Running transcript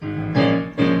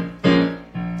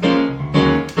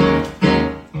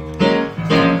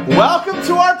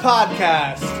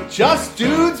podcast. Just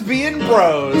dudes being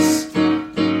bros.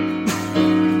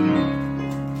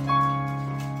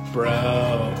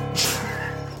 Bro.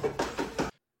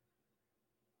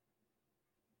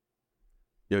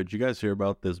 Yo, did you guys hear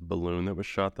about this balloon that was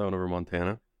shot down over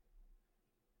Montana?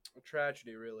 A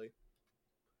tragedy, really.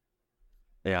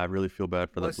 Yeah, I really feel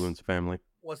bad for that balloon's family.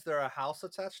 Was there a house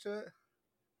attached to it?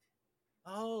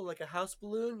 Oh, like a house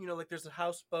balloon? You know, like there's a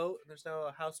houseboat and there's now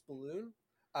a house balloon?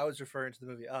 I was referring to the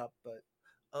movie Up, but...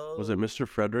 Oh. Was it Mr.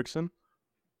 Fredrickson?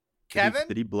 Kevin?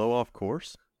 Did he blow off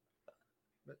course?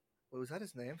 What was that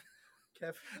his name?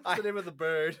 Kev, what's the name of the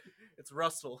bird? It's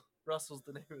Russell. Russell's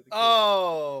the name of the kid.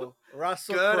 Oh,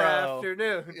 Russell Good Crowe.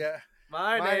 afternoon. Yeah.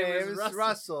 My name is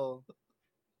Russell.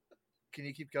 Can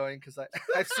you keep going? Because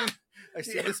I've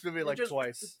seen this movie like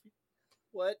twice.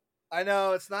 What? I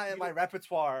know, it's not in my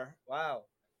repertoire. Wow.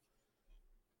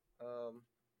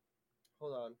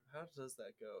 Hold on. How does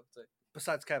that go? It's like,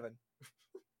 Besides Kevin.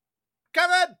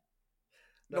 Kevin!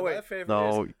 no, wait. my favorite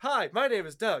No. is, hi, my name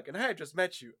is Doug, and I have just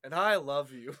met you, and I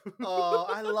love you. Oh,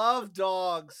 I love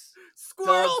dogs.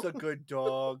 Squirrel! Doug's a good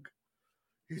dog.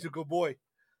 He's a good boy.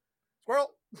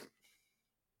 Squirrel!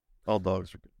 All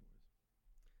dogs are good.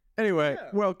 Anyway, Yeah.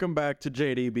 Welcome back to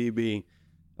JDBB.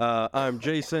 I'm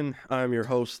Jason. I'm your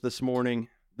host this morning,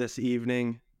 this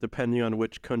evening, depending on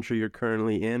which country you're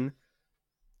currently in,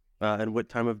 and what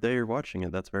time of day you're watching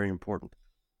it. That's very important.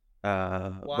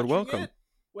 But Watching it?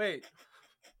 Wait.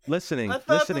 Listening I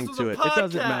thought to this was a it. It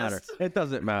doesn't podcast. matter. It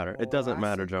doesn't matter. It doesn't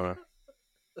matter, Jonah.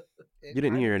 You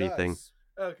didn't hear anything.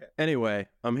 Okay. Anyway,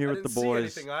 I'm here I with the didn't see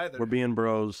boys. anything either. We're being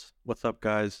bros. What's up,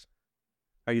 guys?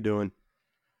 How you doing?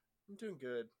 I'm doing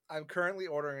good. I'm currently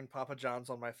ordering Papa John's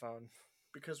on my phone.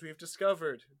 Because we've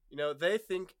discovered, they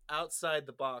think outside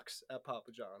the box at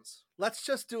Papa John's. Let's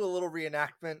just do a little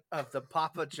reenactment of the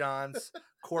Papa John's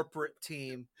corporate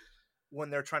team when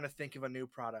they're trying to think of a new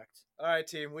product. All right,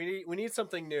 team. We need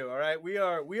something new. All right, we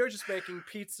are just making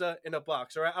pizza in a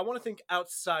box. All right, I want to think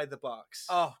outside the box.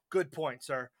 Oh, good point,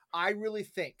 sir. I really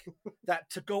think that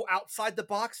to go outside the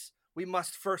box, we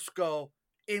must first go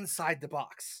inside the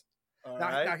box. All Now,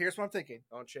 right. now here's what I'm thinking.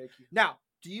 Don't shake you. Now,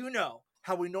 do you know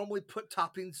how we normally put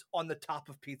toppings on the top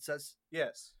of pizzas?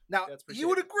 Yes. Now, That's you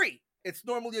would appreciated. agree it's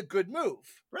normally a good move.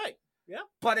 Right. Yeah.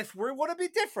 But if we want to be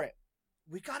different,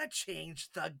 we got to change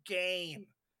the game.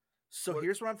 So What-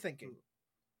 here's what I'm thinking.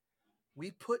 We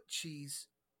put cheese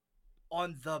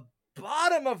on the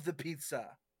bottom of the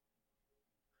pizza.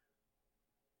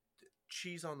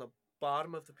 Cheese on the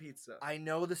bottom of the pizza. I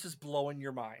know this is blowing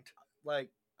your mind.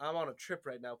 Like, I'm on a trip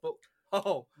right now, but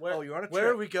You're on a where trip.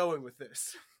 are we going with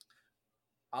this?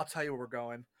 I'll tell you where we're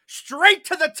going. Straight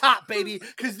to the top, baby,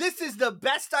 because this is the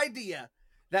best idea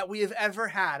that we have ever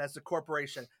had as a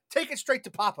corporation. Take it straight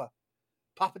to Papa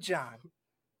John,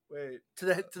 Wait, to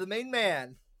the main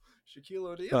man,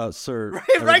 Shaquille O'Neal? Sir, right,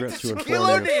 I right regret to to Shaquille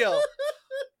inform you, O'Neal.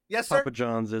 Yes, sir. Papa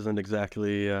John's isn't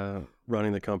exactly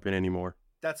running the company anymore.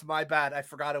 That's my bad. I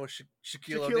forgot it was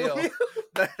Shaquille Shaquille O'Neal.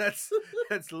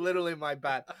 That's literally my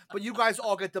bad. But you guys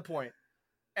all get the point.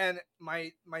 And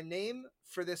my name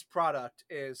for this product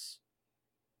is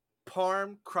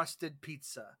Parm Crusted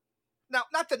Pizza. Now,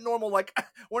 not the normal, like,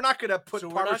 we're not going to put So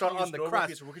we're not Parmesan gonna use on the normal crust.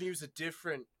 pizza. We're going to use a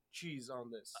different cheese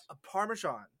on this. A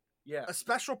Parmesan. Yeah. A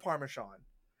special Parmesan.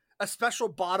 A special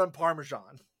bottom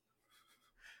Parmesan.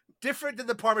 Different than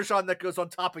the Parmesan that goes on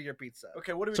top of your pizza.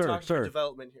 Okay, what are we Sir, talking sir. for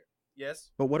development here?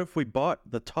 Yes? But what if we bought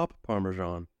the top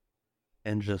Parmesan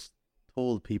and just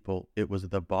told people it was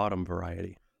the bottom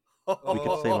variety? We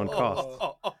could save on costs.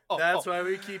 That's why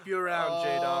we keep you around,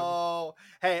 J-Dog. Oh,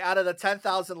 hey, out of the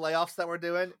 10,000 layoffs that we're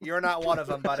doing, you're not one of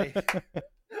them, buddy.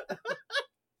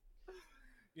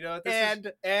 You know what this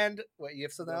and wait, you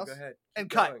have something No, else? Go ahead. And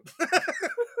Keep cut.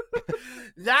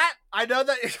 That, I know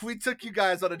that we took you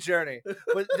guys on a journey,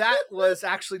 but that was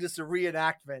actually just a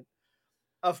reenactment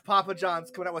of Papa John's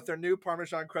coming out with their new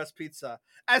Parmesan crust pizza.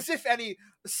 As if any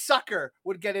sucker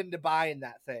would get into buying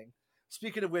that thing.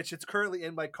 Speaking of which, it's currently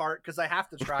in my cart because I have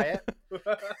to try it.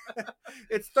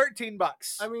 It's $13.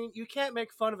 I mean, you can't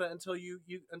make fun of it until you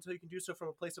can do so from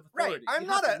a place of Right, authority. I'm You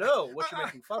not have to know what you're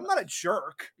making fun I'm of. not a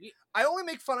jerk. I only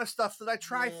make fun of stuff that I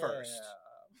try first.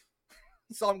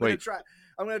 So I'm gonna Wait. try.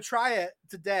 I'm gonna try it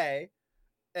today,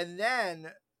 and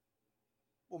then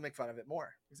we'll make fun of it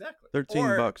more. Exactly.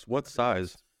 $13. What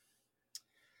size?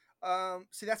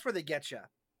 See, that's where they get you.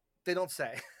 They don't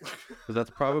say. Because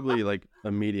that's probably like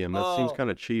a medium. That seems Oh.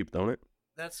 kind of cheap, don't it?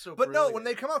 That's so. But no, brilliant. when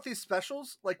they come out these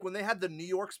specials, like when they had the New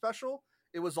York special,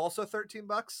 it was also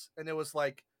 $13, and it was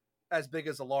like as big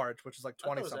as a large, which is like I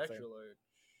thought 20 it was something. extra large.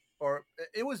 Or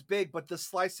it was big, but the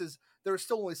slices, there were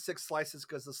still only 6 slices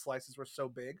because the slices were so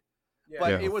big.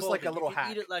 but it was Fold like a You little can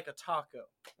hack. eat it like a taco.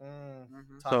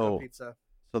 Taco So- pizza.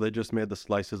 So they just made the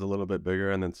slices a little bit bigger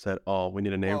and then said, "Oh, we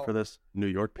need a name Well- for this, New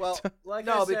York Well, pizza." Like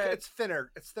no, I because said, it's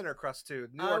thinner. It's thinner crust too.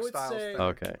 New I York would style is say- thinner.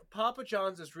 Okay. Papa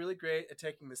John's is really great at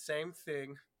taking the same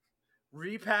thing,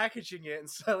 repackaging it, and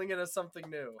selling it as something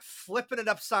new. Flipping it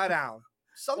upside down.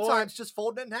 Sometimes just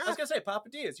folding it in I was half. gonna say Papa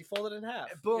Dia's. You fold it in half.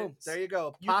 Boom. It's- There you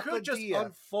go. You Papa could just Dia.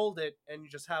 unfold it and you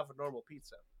just have a normal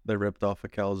pizza. They ripped off a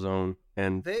calzone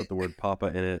and They- put the word Papa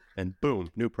in it, and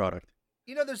boom, new product.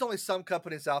 You know, there's only some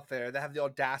companies out there that have the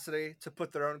audacity to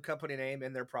put their own company name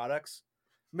in their products.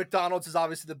 McDonald's is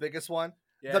obviously the biggest one.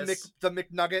 Yes. The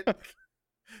McNugget.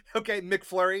 Okay,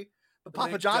 McFlurry. But The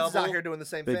Papa John's is out McDouble. here doing the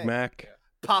same Big thing. Mac. Yeah.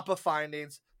 Papa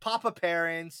Findings, Papa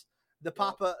Pairings, the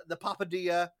Papa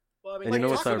Dia. Well, I mean, And you know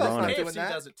what's Taco Bell's not ironic? doing KFC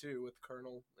that. does it too with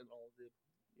Colonel and all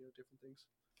the different things.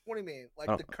 What do you mean? Like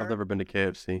Oh, the I've current? never been to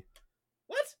KFC.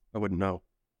 What? I wouldn't know.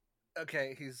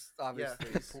 Okay, he's obviously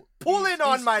He's- pulling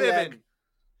on he's my fibbing. leg.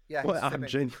 Yeah, Well, he's I'm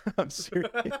fibbing. I'm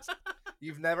serious.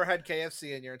 You've never had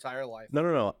KFC in your entire life.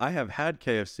 No. I have had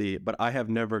KFC, but I have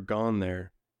never gone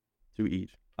there to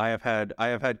eat. I have had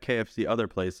KFC other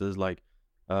places, like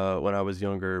when I was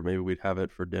younger. Maybe we'd have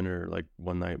it for dinner. Like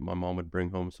one night, my mom would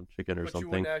bring home some chicken or But you something,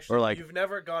 wouldn't actually, or like you've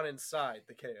never gone inside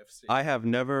the KFC. I have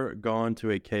never gone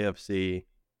to a KFC,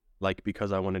 like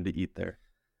because I wanted to eat there.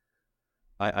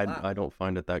 Wow. I don't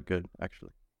find it that good,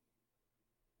 actually.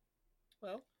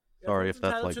 Well, Sorry everyone's if that's,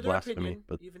 entitled like, to their blasphemy, opinion,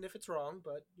 but- even if it's wrong.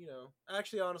 But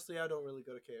actually, honestly, I don't really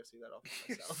go to KFC that often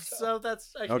myself. So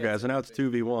that's I Okay, can't so say now it's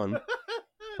anything. 2v1.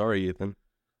 Sorry, Ethan.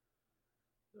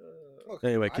 Look,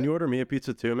 Anyway, can you order me a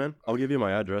pizza too, man? I'll give you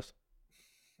my address.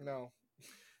 No.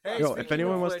 Hey, Yo, speaking if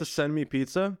anyone of wants to which- send me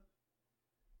pizza,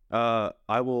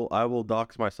 I will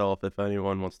dox myself if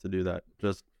anyone wants to do that.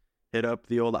 Just hit up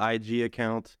the old IG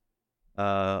account.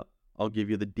 I'll give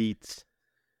you the deets.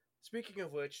 Speaking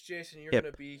of which, Jason, you're Hip.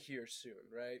 gonna be here soon,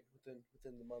 right?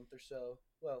 Within the month or so.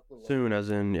 Well, a little Soon, as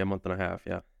in a month and a half,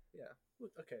 yeah.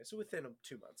 Okay, so within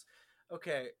 2 months.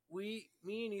 Okay, me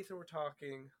and Ethan were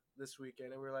talking this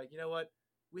weekend, and we are like, you know what?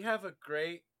 We have a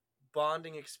great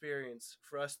bonding experience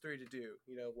for us three to do.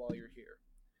 While you're here.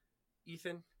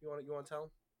 Ethan, you want to tell him?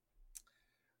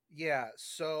 Yeah,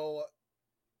 so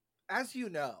as you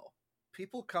know,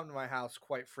 people come to my house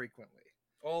quite frequently.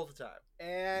 All the time.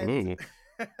 And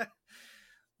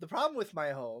the problem with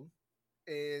my home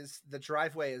is the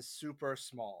driveway is super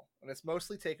small, and it's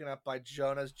mostly taken up by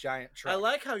Jonah's giant truck. I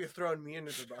like how you're throwing me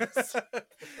under the bus.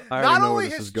 I Not already know only where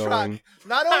this his is truck, going.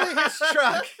 not only his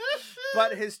truck,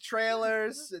 but his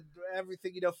trailers and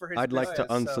everything, for his I'd like to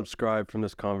business, so- unsubscribe from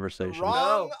this conversation.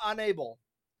 Wrong, No. unable.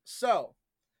 So,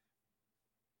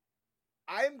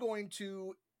 I'm going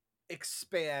to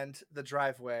expand the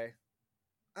driveway.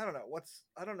 I don't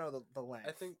know the length.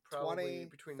 I think probably 20,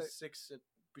 between 30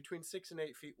 6 and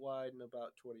 8 feet wide and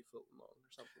about 20 foot long or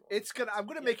something. I'm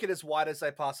gonna make it as wide as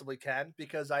I possibly can,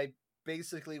 because I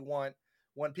basically want,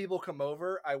 when people come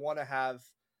over, I want to have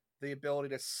the ability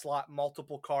to slot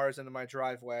multiple cars into my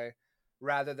driveway,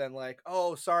 rather than like,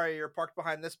 oh, sorry, you're parked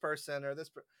behind this person or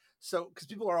this. So, because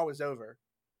people are always over,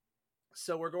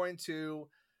 so we're going to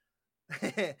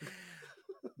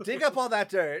dig up all that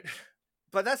dirt.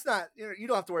 But that's not, you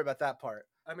don't have to worry about that part.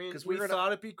 I mean, 'cause we we're gonna- thought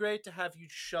it'd be great to have you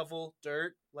shovel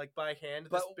dirt like by hand.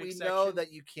 But this big we section. know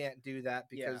that you can't do that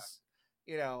Yeah. because,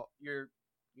 you're,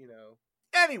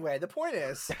 Anyway, the point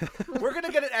is, we're going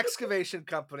to get an excavation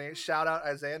company. Shout out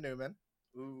Isaiah Newman.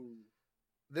 ooh.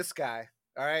 This guy.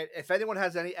 All right. If anyone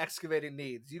has any excavating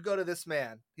needs, you go to this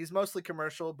man. He's mostly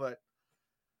commercial, but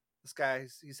this guy,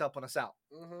 he's helping us out.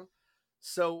 Mm-hmm.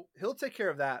 So he'll take care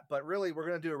of that. But really, we're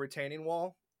going to do a retaining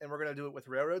wall, and we're going to do it with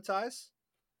railroad ties.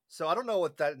 So I don't know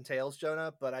what that entails,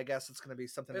 Jonah, but I guess it's going to be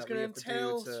something It's that we going to have to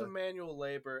entail do to... some manual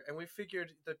labor, and we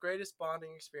figured the greatest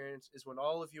bonding experience is when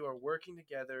all of you are working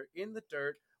together in the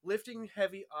dirt, lifting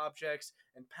heavy objects,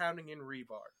 and pounding in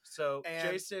rebar. So, And-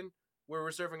 Jason, we're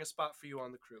reserving a spot for you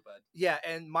on the crew, bud. Yeah,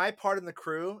 and my part in the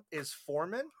crew is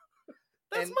foreman.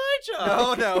 That's And- my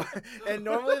job. No. And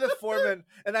normally the foreman,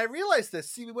 and I realized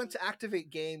this. See, we went to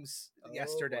Activate Games Oh,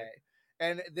 yesterday,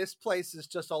 and this place is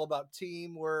just all about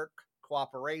teamwork,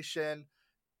 cooperation,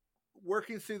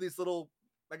 working through these little,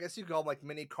 I guess you call them like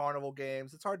mini carnival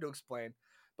games. It's hard to explain.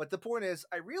 But the point is,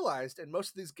 I realized in most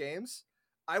of these games,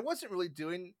 I wasn't really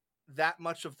doing that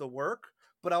much of the work,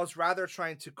 but I was rather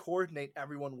trying to coordinate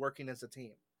everyone working as a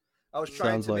team. I was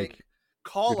trying Sounds to like make You're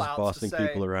call just outs to bossing say,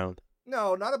 people around.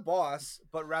 no, not a boss,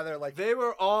 but rather like They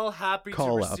were all happy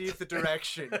Call to out. receive the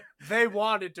direction. They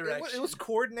wanted it direction. was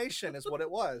coordination is what it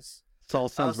was. It all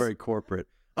sounds was- very corporate.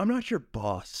 I'm not your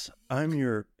boss. I'm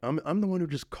the one who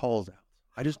just calls out.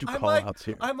 I just do I'm call outs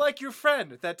here. I'm like your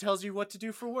friend that tells you what to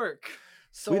do for work.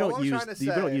 So we all don't I'm use trying to say,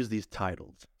 we don't use these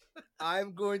titles.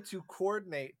 I'm going to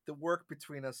coordinate the work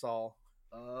between us all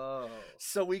Oh.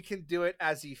 so we can do it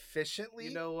as efficiently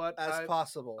You know what? as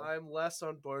possible. I'm less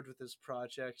on board with this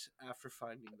project after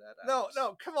finding that No, out.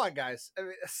 no, come on, guys. I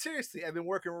mean, seriously, I've been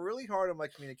working really hard on my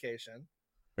communication.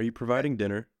 Are you providing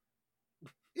dinner?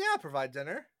 Yeah, I'll provide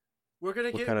dinner. We're gonna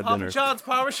What get kind of Papa dinner? John's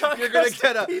Parmesan. You're gonna crust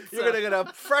get a pizza. you're gonna get a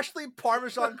freshly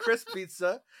Parmesan crisp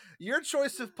pizza, your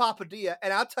choice of papadilla,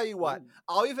 and I'll tell you what, Ooh.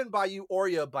 I'll even buy you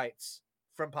Oreo bites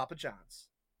from Papa John's.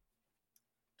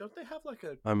 Don't they have like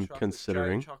a I'm giant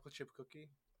considering. chocolate chip cookie?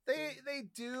 They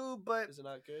do, but Is it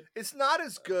not good? it's not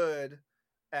as good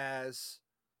as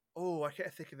I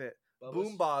can't think of it. Bubba's?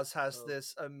 Boom Boss has Oh.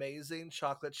 this amazing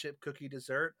chocolate chip cookie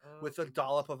dessert Oh, with a Boom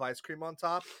dollop Boss. of ice cream on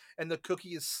top, and the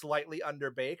cookie is slightly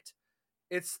underbaked.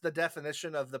 It's the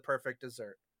definition of the perfect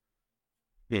dessert.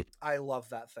 Hmm. I love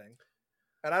that thing.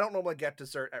 And I don't normally get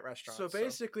dessert at restaurants. So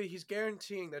basically, he's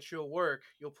guaranteeing that you'll work,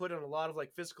 you'll put in a lot of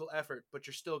like physical effort, but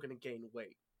you're still gonna gain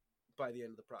weight by the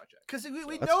end of the project. because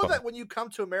we That's know fine. that when you come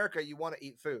to America, you want to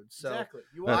eat food. So Exactly.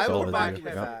 You That's I will all provide it you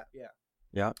with is. Yeah. that. Yeah.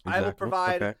 Yeah, exactly. I will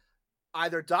provide Okay.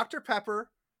 either Dr. Pepper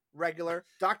regular,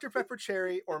 Dr. Pepper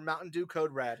cherry, or Mountain Dew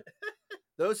Code Red.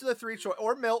 Those are the three choices,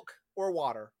 or milk or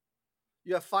water.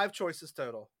 You have 5 choices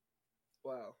total.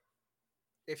 Wow.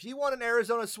 If you want an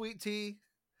Arizona sweet tea,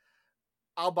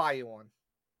 I'll buy you one.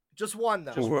 Just one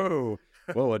though. Whoa,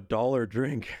 $1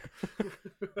 drink.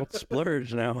 Let's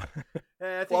splurge now.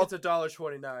 I think Well, it's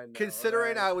 $1.29.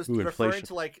 Considering I was Ooh, referring inflation.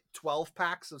 to like 12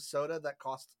 packs of soda that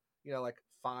cost, like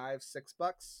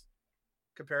 $5-6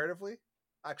 comparatively.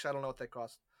 Actually, I don't know what they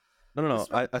cost. No. It's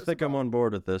about- I it's think I'm about- on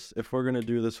board with this. If we're gonna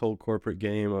do this whole corporate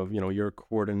game of you're a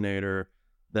coordinator,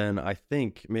 then I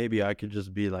think maybe I could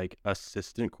just be like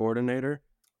assistant coordinator.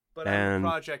 But I'm and- a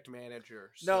project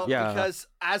manager. No, So. Yeah. because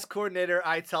as coordinator,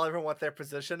 I tell everyone what their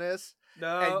position is.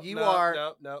 No. and you no,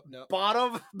 are- No.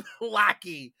 Bottom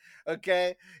lackey.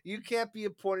 Okay, you can't be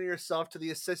appointing yourself to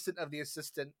the assistant of the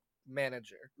assistant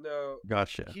manager. No.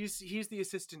 Gotcha. He's the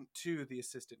assistant to the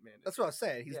assistant manager. That's what I was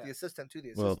saying. He's Yeah. the assistant to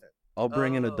the Well, assistant. I'll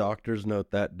bring in a Oh. doctor's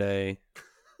note that day.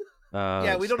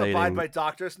 Yeah, we don't abide stating- by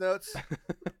doctor's notes.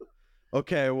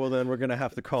 Okay, well then we're gonna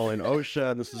have to call in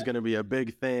OSHA. And this is gonna be a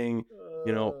big thing,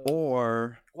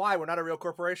 or Why? We're not a real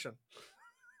corporation.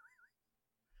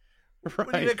 right,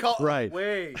 What do you call? right.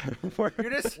 Wait. We're-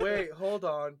 You're just Wait. Hold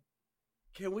on.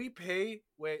 Can we pay?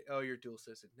 Wait. Oh, you're dual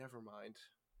citizen. Never mind.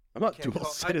 I'm not can't dual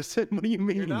call- citizen. What do you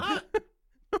mean? You're not?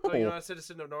 No, Oh, you're not a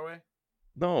citizen of Norway.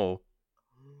 no,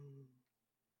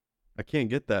 I can't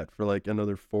get that for like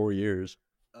another 4 years.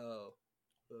 Oh.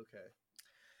 Okay.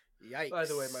 Yikes. By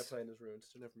the way, my plan is ruined,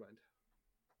 so never mind.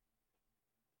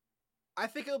 I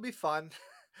think it'll be fun.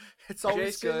 It's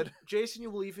always good. Jason, you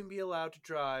will even be allowed to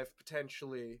drive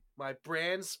potentially my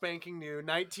brand spanking new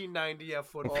 1990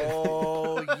 F150.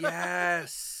 Oh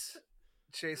yes,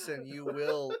 Jason, you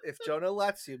will if Jonah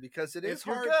lets you because it is if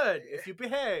you're hard. good, if you I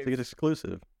behave. think it's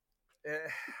exclusive. Eh,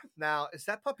 now, is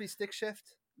that puppy stick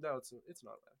shift? No, it's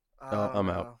not bad. I don't I'm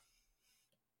out. know.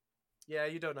 Yeah,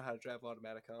 you don't know how to drive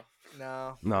automatic, huh?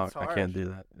 No, No, it's I hard. can't do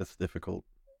that. It's difficult.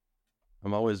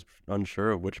 I'm always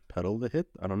unsure of which pedal to hit.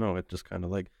 I don't know. It just kind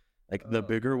of like the Oh.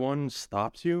 bigger one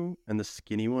stops you and the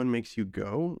skinny one makes you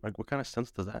go. Like, what kind of sense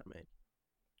does that make?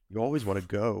 You always want to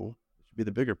go. It should be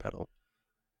the bigger pedal.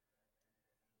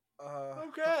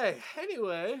 Okay.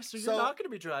 Anyway, so you're So, not going to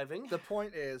be driving. The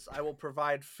point is, I will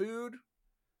provide food,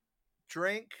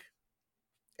 drink,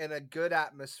 and a good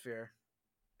atmosphere.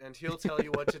 And he'll tell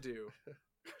you what to do.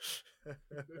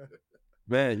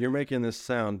 Man, you're making this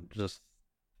sound just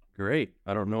great.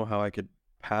 I don't know how I could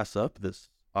pass up this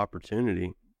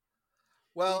opportunity.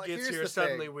 Well, he gets here's here the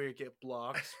suddenly thing. we get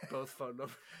blocked, both phone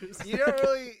numbers. You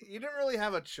didn't really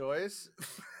have a choice.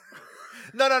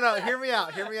 No. Hear me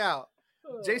out.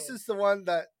 Jason's the one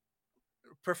that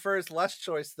prefers less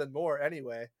choice than more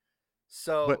anyway.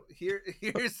 So But-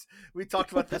 here's we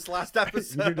talked about this last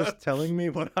episode. You're just telling me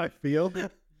what I feel.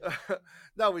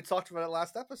 No, we talked about it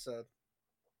last episode.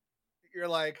 You're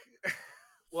like,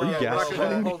 Are you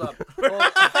gaslighting me? hold up.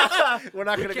 we're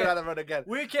not We gonna go can't- down the road again.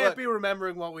 We can't Look. be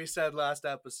remembering what we said last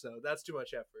episode. That's too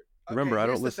much effort. Remember, Okay, I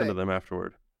here's don't the listen to thing. them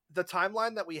afterward. The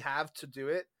timeline that we have to do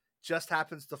it just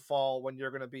happens to fall when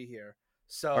you're gonna be here.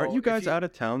 So Aren't you if guys out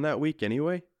of town that week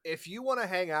anyway? If you want to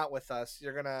hang out with us,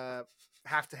 you're gonna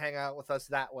have to hang out with us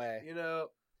that way. You know,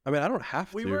 I mean, I don't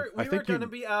have we to. were I think going to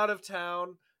you- be out of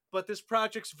town, but this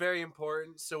project's very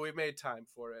important, so we made time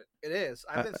for it. It is.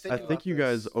 I've been I thinking. think about you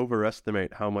guys this.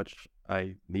 overestimate how much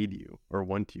I need you, or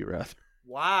want you rather.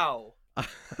 Wow.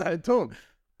 I don't.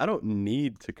 I don't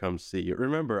need to come see you.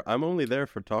 Remember, I'm only there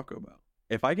for Taco Bell.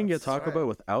 If I can get That's Taco right. Bell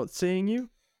without seeing you,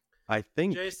 I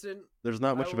think Jason, there's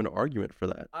not I much of an will- argument for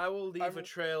that. I will leave a I'm-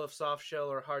 trail of soft shell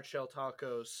or hard shell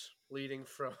tacos leading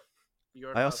from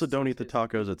your I house also don't to eat the his-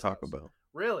 tacos at Ethan's Taco house. Bell.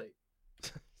 Really?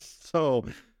 So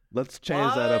let's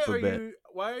change that up a bit.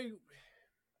 Why are you?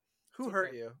 Who It's hurt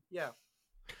okay. you? Yeah.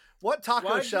 What taco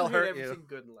Why shell do you hate hurt you? everything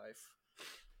good in life?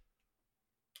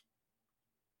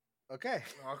 Okay.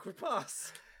 Awkward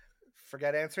pause.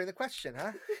 Forget answering the question,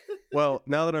 huh? Well,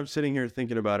 now that I'm sitting here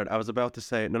thinking about it, I was about to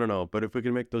say, no. But if we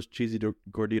can make those cheesy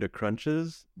gordita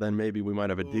crunches, then maybe we might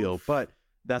have a deal. Oof. But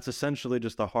that's essentially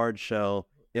just a hard shell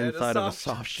And a inside of a soft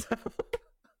soft shell.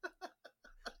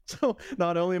 So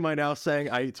not only am I now saying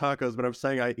I eat tacos, but I'm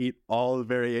saying I eat all the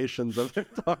variations of their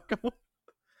taco.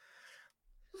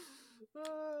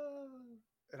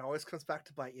 It always comes back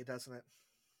to bite you, doesn't it?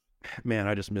 Man,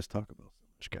 I just miss Taco Bell so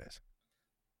much, guys.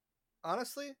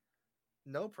 Honestly,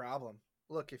 no problem.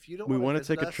 Look, if you don't We want want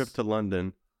to take a trip to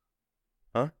London.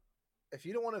 if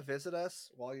you don't want to visit us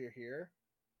while you're here,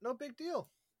 no big deal.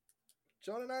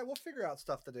 John and I will figure out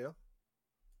stuff to do.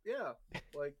 Yeah,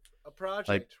 like a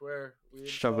project where we install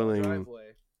a shoveling-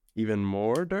 driveway. Even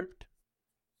more dirt?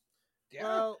 Yeah.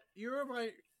 Well, you were my.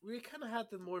 We kind of had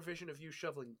the more vision of you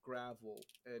shoveling gravel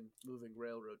and moving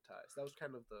railroad ties. That was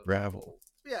kind of the Gravel. goal.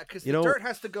 Yeah, because You the know- dirt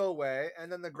has to go away,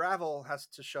 and then the gravel has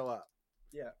to show up.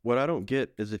 Yeah. What I don't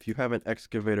get is if you have an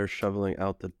excavator shoveling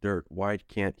out the dirt, why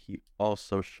can't he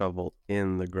also shovel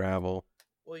in the gravel?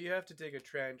 Well, you have to dig a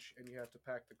trench and you have to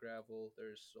pack the gravel.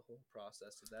 There's a whole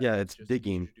process to that. Yeah, it's just easier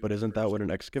digging, to do but it isn't that what first.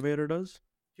 an excavator does?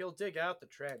 He'll dig out the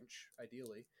trench,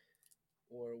 ideally,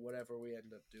 or whatever we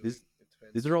end up doing. These- It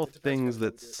depends. These are all It depends things kinda how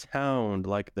that we do it. sound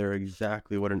like they're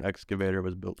exactly what an excavator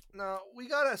was built for. No, we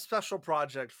got a special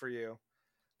project for you.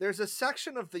 There's a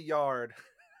section of the yard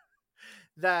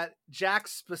that Jack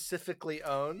specifically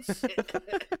owns,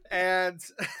 and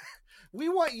we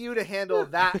want you to handle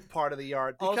that part of the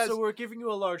yard because Also, we're giving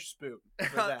you a large spoon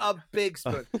for that. a big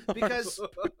spoon. Because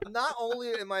not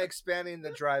only am I expanding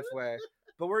the driveway,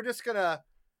 but we're gonna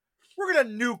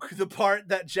nuke the part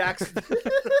that Jackson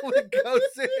goes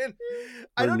in.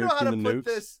 I We're don't know how to nuking the put nukes?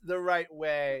 this the right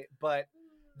way, but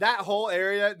that whole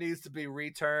area needs to be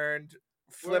returned,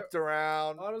 flipped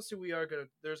around. Honestly,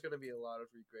 there's gonna be a lot of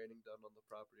regrading done on the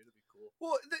property. It'll be cool.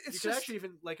 Well, You it's can just actually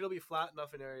even it'll be flat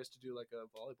enough in areas to do like a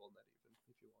volleyball net, even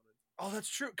if you wanted. oh, that's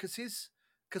true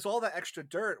because all that extra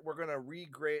dirt we're gonna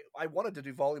regrade. I wanted to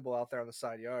do volleyball out there on the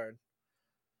side yard.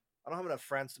 I don't have enough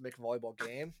friends to make a volleyball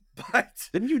game, but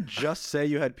Didn't you just say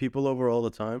you had people over all the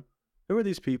time? Who are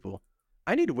these people?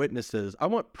 I need witnesses. I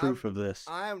want proof of this.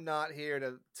 I am not here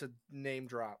to name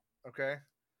drop. Okay,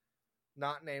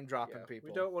 not name dropping Yeah, people.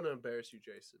 we don't want to embarrass you,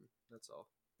 Jason. That's all.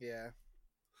 Yeah.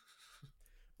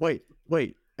 Wait.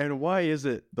 And why is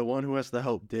it the one who has to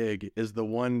help dig is the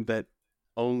one that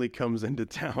only comes into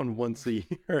town once a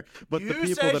year? But the You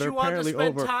people said that are you wanted to apparently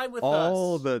spend over time with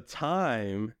all us. the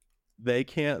time, they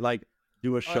can't like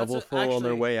do a Oh, that's shovelful on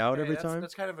their actually- way out hey, every that's, time.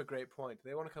 That's kind of a great point.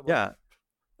 They want to come. Yeah. over.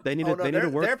 They need Oh, to no, they need to they're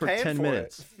work for paying 10 for it.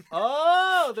 minutes.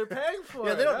 Oh, they're paying for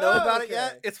Yeah, it. they don't know Oh, about it okay.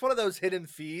 yet. It's one of those hidden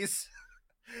fees.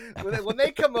 when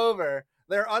they come over,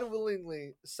 they're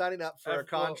unwillingly signing up for a Well,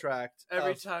 contract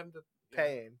Every of time that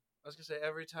paying. I was gonna say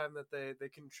every time that they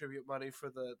contribute money for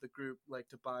the group, like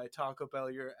to buy Taco Bell,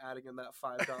 you're adding in that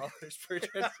 $5 per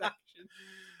transaction.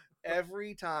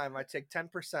 Every time I take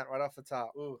 10% right off the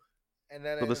top, Ooh, and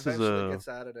then So it this is eventually gets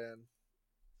added in.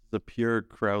 The pure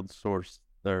crowdsourced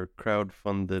or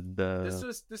crowdfunded. this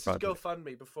is project.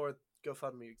 GoFundMe before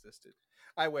GoFundMe existed.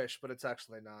 I wish, but it's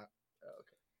actually not. Oh,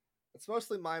 okay. It's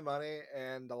mostly my money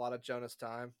and a lot of Jonah's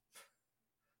time.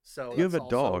 So You have that's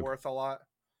a also dog. worth a lot.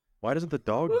 Why doesn't the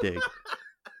dog dig?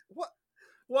 What?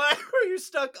 Why were you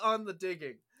stuck on the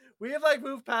digging? We have like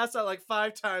moved past that like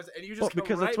 5 times, and you just Well, come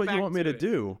because right that's what you back want me to it.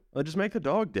 do. I'll just make the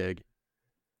dog dig.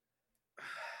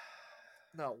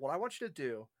 No, what I want you to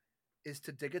do is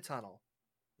to dig a tunnel.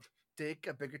 Dig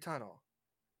a bigger tunnel.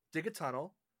 Dig a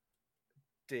tunnel.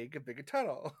 Dig a bigger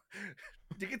tunnel.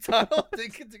 Dig a tunnel.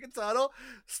 dig a tunnel.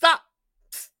 Stop!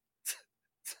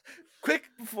 Quick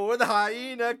before the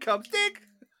hyena comes. Dig!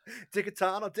 Dig a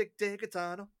tunnel. Dig a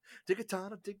tunnel. Dig a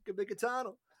tunnel. Dig a bigger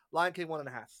tunnel. Lion King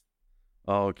 1.5.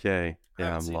 Okay. Yeah,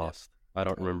 Haven't I'm seen it. lost. I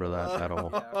don't remember that at all.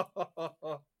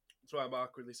 That's why I'm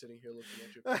awkwardly sitting here looking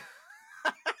at you.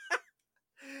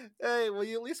 Hey, will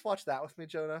you at least watch that with me,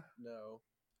 Jonah? No.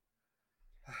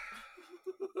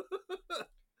 I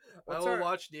What's will our-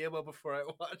 watch Nemo before I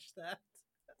watch that.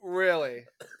 Really?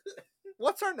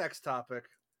 What's our next topic?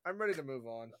 I'm ready to move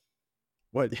on.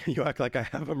 What? You act like I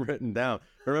have them written down.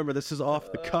 Remember, this is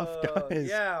off the cuff, guys.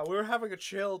 Yeah, we're having a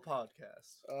chill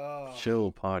podcast.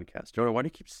 Chill podcast. Jordan, why do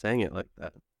you keep saying it like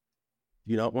that? Do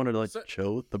you not want to like So-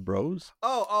 chill with the bros?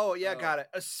 Oh, yeah, Oh. got it.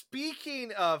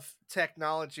 Speaking of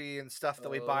technology and stuff that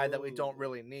we buy that we don't Oh.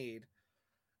 really need,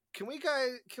 can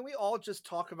we all just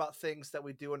talk about things that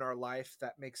we do in our life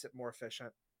that makes it more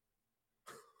efficient?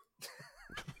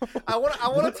 I want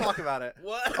to talk about it.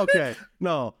 What? Okay.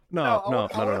 No. I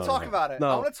want to talk about it.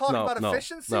 I want to talk about no,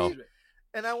 efficiency, no.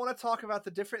 and I want to talk about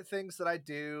the different things that I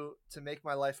do to make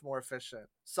my life more efficient.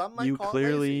 Some might You call it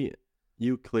lazy.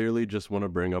 clearly just want to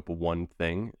bring up one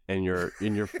thing, and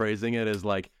you're phrasing it as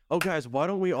like, oh guys, why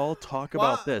don't we all talk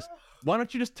about this? Why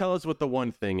don't you just tell us what the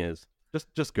one thing is?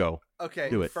 Just go. Okay,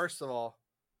 Do it. first of all,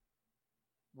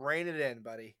 rein it in,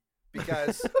 buddy,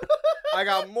 because I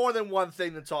got more than one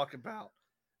thing to talk about.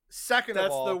 Second That's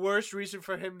of all, the worst reason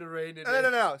for him to rein it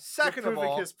in. no. Second You're of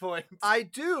proving all, his point. I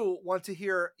do want to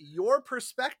hear your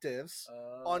perspectives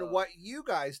on Oh. what you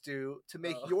guys do to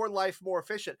make Oh. your life more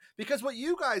efficient. Because what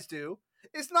you guys do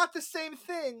is not the same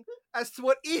thing as to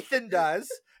what Ethan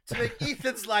does to make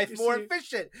Ethan's life You more see-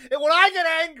 efficient. And when I get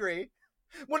angry,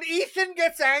 when Ethan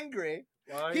gets angry,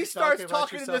 Why are he you starts about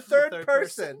talking in the yourself third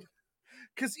person.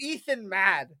 Because Ethan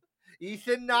mad.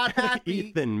 Ethan not happy.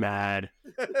 Ethan mad.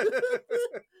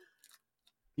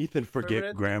 Ethan forget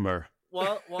Remember- grammar.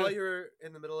 While you're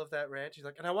in the middle of that rant, he's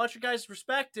like, and I want your guys'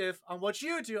 perspective on what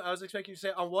you do. I was expecting you to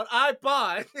say on what I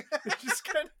buy. Just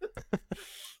kind of...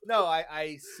 No,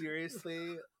 I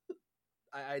seriously,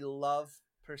 I love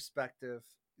perspective.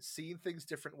 Seeing things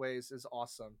different ways is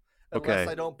awesome. Unless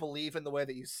Okay. I don't believe in the way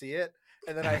that you see it,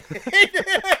 and then I hate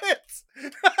it.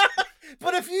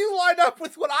 But if you line up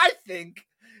with what I think,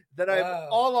 then I'm Wow.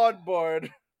 all on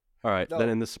board. All right. No. Then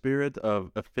in the spirit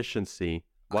of efficiency,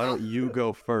 why don't you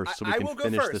go first so we I can will go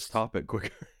finish this first. topic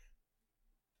quicker?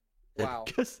 Wow.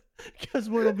 Because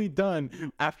what'll be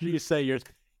done after you say yours.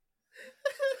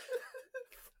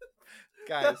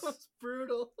 Guys, That was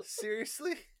brutal.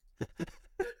 seriously?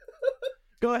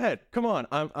 Go ahead. Come on.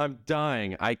 I'm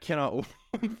dying. I cannot.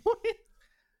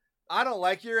 I don't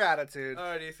like your attitude. All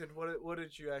right, Ethan. What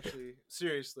did you actually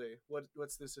seriously?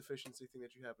 What's this efficiency thing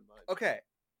that you have in mind? Okay.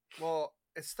 Well,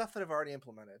 it's stuff that I've already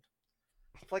implemented.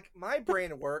 Like, my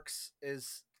brain works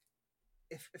is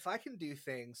if I can do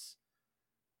things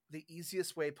the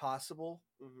easiest way possible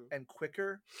Mhm. and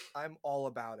quicker, I'm all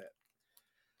about it.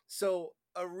 So,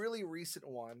 a really recent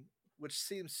one, which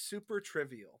seems super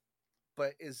trivial,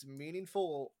 but is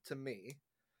meaningful to me,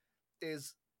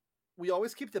 is we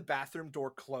always keep the bathroom door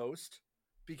closed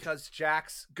because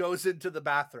Jax goes into the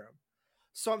bathroom.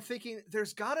 So I'm thinking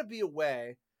there's got to be a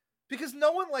way, because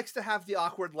no one likes to have the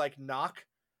awkward like knock.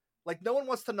 Like, no one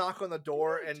wants to knock on the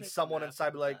door Yeah, and take a someone nap inside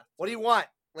in be the like, "What do you bathtub." want?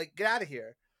 Like, get out of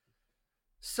here."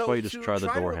 So Why you just to try the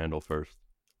door to- handle first?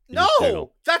 You just jiggle.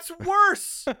 No, that's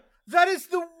worse. That is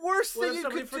the worst What thing if you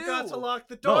somebody could forgot do. to lock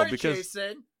the No, door, because-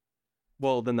 Jason?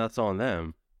 Well, then that's on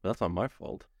them. That's not my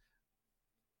fault.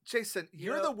 Jason,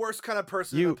 you're know- the worst kind of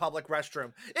person in You- a public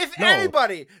restroom. If No.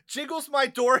 anybody jiggles my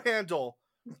door handle,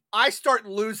 I start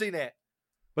losing it.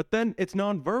 But then it's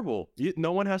nonverbal.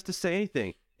 No one has to say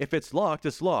anything. If it's locked,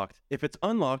 it's locked. If it's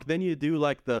unlocked, then you do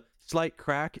like the slight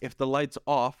crack. If the light's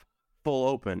off, full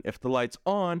open. If the light's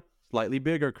on, slightly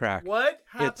bigger crack. What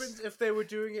happens if they were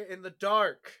doing it in the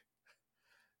dark?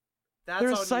 That's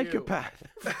They're a on psychopath.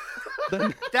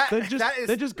 then, That then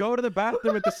is just go to the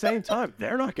bathroom at the same time.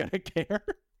 They're not gonna care.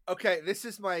 okay. This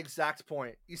is my exact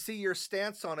point. You see, your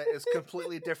stance on it is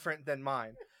completely different than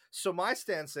mine. So my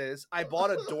stance is, I bought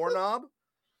a doorknob.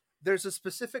 There's a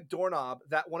specific doorknob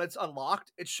that when it's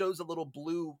unlocked, it shows a little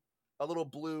blue.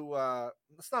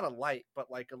 It's not a light, but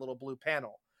like a little blue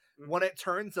panel. When it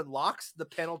turns and locks, the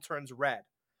panel turns red.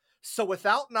 So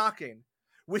without knocking,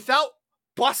 without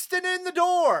busting in the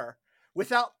door,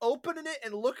 without opening it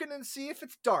and looking and see if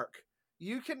it's dark,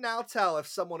 you can now tell if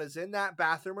someone is in that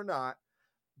bathroom or not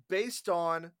based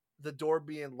on the door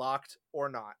being locked or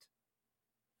not.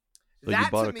 So you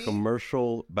bought to a me,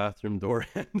 commercial bathroom door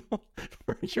handle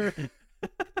for your.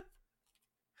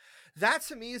 that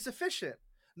to me is efficient.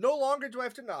 No longer do I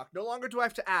have to knock. No longer do I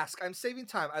have to ask. I'm saving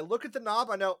time. I look at the knob.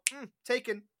 I know,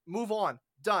 taken, move on,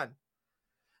 done.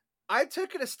 I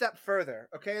took it a step further,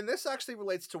 okay? And this actually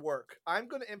relates to work. I'm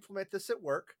going to implement this at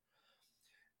work.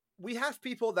 We have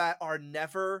people that are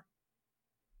never,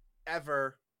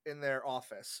 ever in their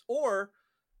office. Or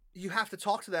you have to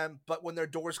talk to them, but when their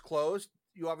door's closed,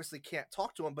 you obviously can't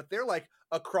talk to them, but they're like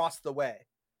across the way.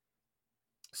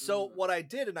 So what I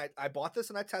did, and I bought this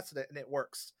and I tested it, and it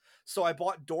works. So I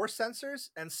bought door sensors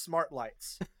and smart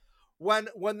lights. When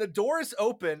the door is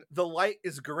open, the light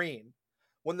is green.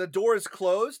 When the door is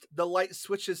closed, the light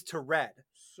switches to red.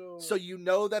 So you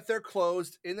know that they're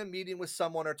closed in a meeting with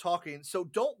someone or talking. So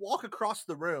don't walk across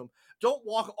the room. Don't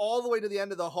walk all the way to the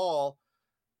end of the hall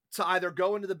to either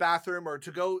go into the bathroom or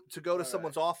to go to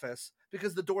someone's office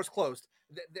because the door's closed.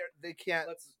 They can't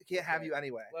have you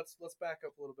anyway. Let's back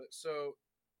up a little bit. So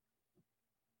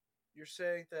you're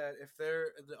saying that if they're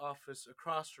in the office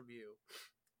across from you,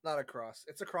 not across,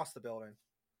 it's across the building.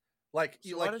 Like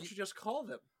so why don't you just call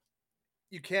them?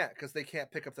 You can't because they can't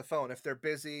pick up the phone if they're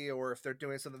busy or if they're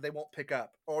doing something they won't pick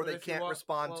up or they can't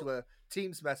respond to a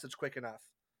Teams message quick enough.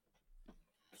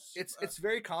 It's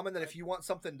very common that if you want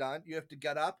something done, you have to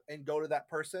get up and go to that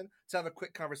person to have a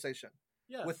quick conversation.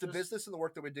 Yeah, with the business and the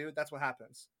work that we do, that's what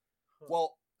happens. Huh.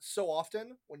 Well, so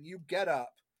often when you get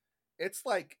up, it's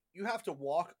like you have to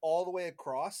walk all the way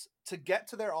across to get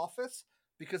to their office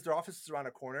because their office is around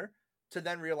a corner to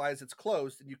then realize it's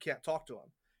closed and you can't talk to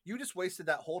them. You just wasted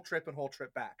that whole trip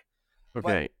back.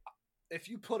 Okay. But if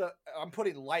you I'm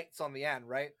putting lights on the end,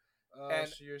 right? And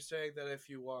so you're saying that if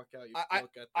you walk out,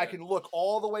 I can look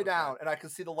all the way down and I can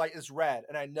see the light is red,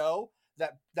 and I know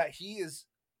that he is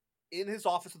in his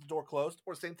office with the door closed,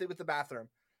 or same thing with the bathroom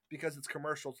because it's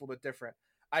commercial. It's a little bit different.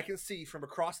 I can see from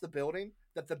across the building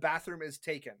that the bathroom is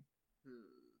taken.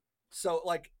 So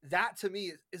like that to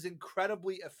me is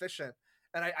incredibly efficient,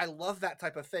 and I love that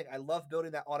type of thing. I love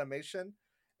building that automation.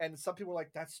 And some people are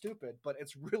like, that's stupid, but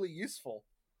it's really useful.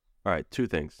 All right, two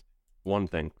things. One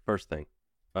thing, first thing.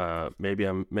 Maybe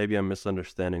I'm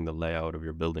misunderstanding the layout of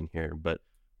your building here, but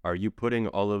are you putting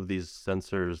all of these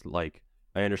sensors, like,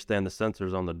 I understand the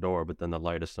sensors on the door, but then the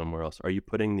light is somewhere else. Are you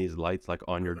putting these lights like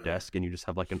on your desk and you just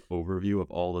have like an overview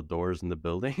of all the doors in the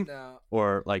building? No.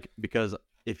 Or like, because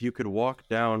if you could walk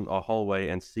down a hallway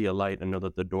and see a light and know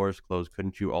that the door is closed,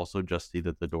 couldn't you also just see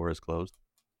that the door is closed?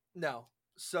 No.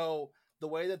 So the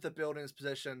way that the building is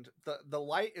positioned, the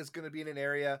light is going to be in an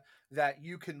area that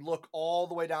you can look all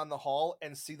the way down the hall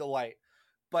and see the light.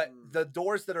 But the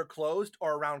doors that are closed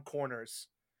are around corners.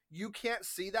 You can't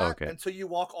see that until you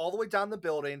walk all the way down the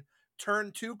building,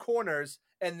 turn 2 corners,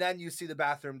 and then you see the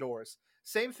bathroom doors.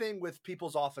 Same thing with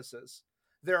people's offices.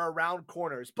 They're around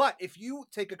corners. But if you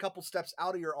take a couple steps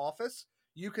out of your office,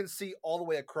 you can see all the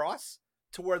way across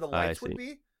to where the lights would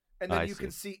be, and then you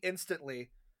can see instantly.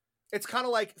 It's kind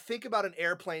of like, think about an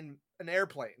airplane.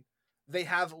 They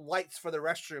have lights for the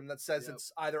restroom that says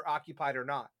it's either occupied or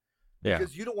not. Yeah.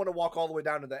 Because you don't want to walk all the way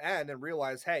down to the end and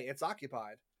realize, hey, it's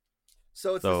occupied.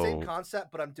 So it's the same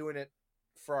concept, but I'm doing it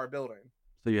for our building.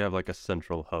 So you have like a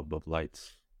central hub of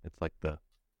lights. It's like the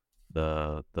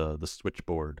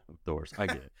switchboard of doors. I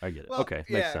get it. Well, okay,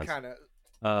 makes sense. Yeah, kind of.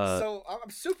 So I'm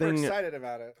super excited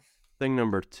about it. Thing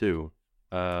number 2.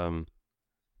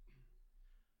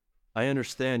 I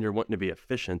understand you're wanting to be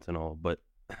efficient and all, but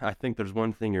I think there's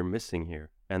one thing you're missing here,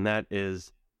 and that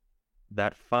is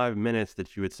that 5 minutes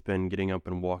that you would spend getting up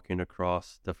and walking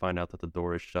across to find out that the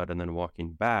door is shut and then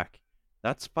walking back.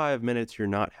 That's 5 minutes you're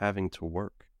not having to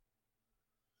work.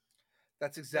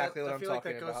 That's exactly what I'm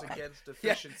talking about. I feel like that goes against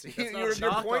efficiency. Your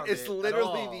point is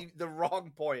literally the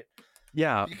wrong point.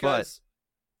 Yeah,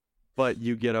 but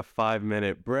you get a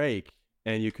 5-minute break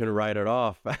and you can write it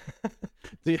off.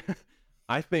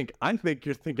 I think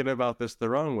you're thinking about this the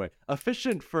wrong way.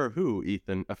 Efficient for who,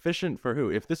 Ethan? Efficient for who?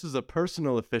 If this is a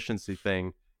personal efficiency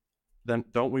thing, then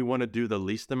don't we want to do the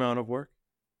least amount of work?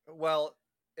 Well,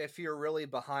 if you're really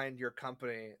behind your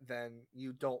company, then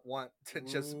you don't want to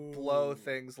just blow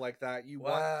things like that. You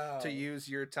want to use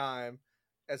your time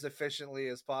as efficiently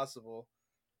as possible.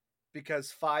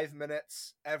 Because 5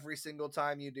 minutes every single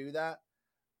time you do that,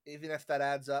 even if that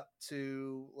adds up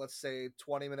to, let's say,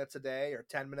 20 minutes a day or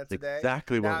 10 minutes a day.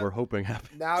 Exactly what we're hoping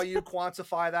happens. Now you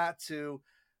quantify that to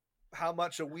how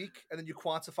much a week, and then you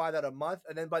quantify that a month,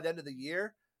 and then by the end of the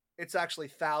year, it's actually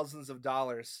thousands of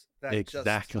dollars that just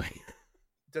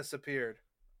disappeared.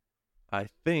 I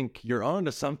think you're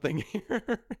onto something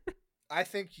here. I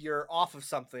think you're off of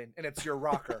something, and it's your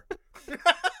rocker.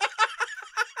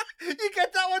 You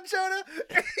get that one, Jonah?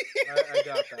 I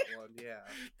got that one, yeah.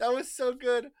 That was so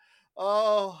good.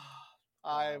 Oh,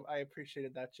 I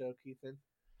appreciated that joke, Ethan.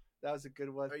 That was a good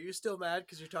one. Are you still mad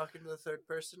because you're talking to the third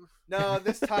person? No,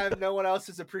 this time no one else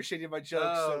is appreciating my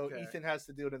joke, so Ethan has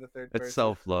to do it in the third person. It's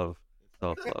self-love.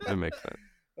 Self-love. It makes sense.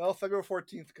 Well, February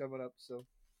 14th coming up, so. All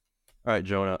right,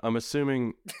 Jonah. I'm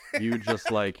assuming you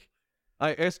just like...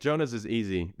 I guess Jonah's is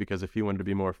easy, because if he wanted to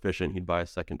be more efficient, he'd buy a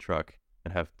second truck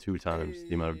and have 2 times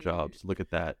the amount of jobs. Look at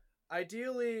that.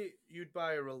 Ideally, you'd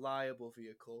buy a reliable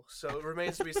vehicle, so it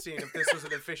remains to be seen if this was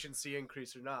an efficiency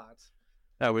increase or not.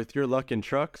 Yeah, with your luck in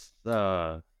trucks,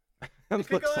 it could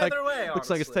go either way,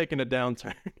 looks like it's taking a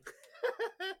downturn.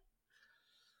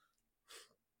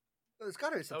 There's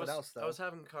got to be something else though. I was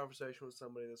having a conversation with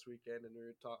somebody this weekend, and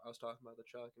I was talking about the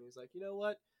truck, and he's like, you know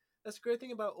what? That's the great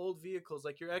thing about old vehicles.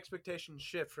 Like, your expectations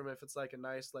shift from if it's like a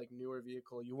nice, like, newer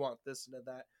vehicle, you want this and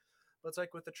that. But it's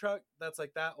like with the truck that's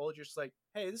like that old, you're just like,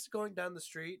 hey, this is going down the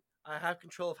street. I have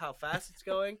control of how fast it's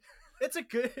going. It's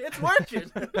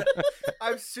working.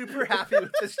 I'm super happy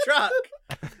with this truck.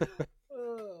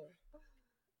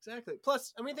 Exactly.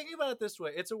 Plus, I mean, thinking about it this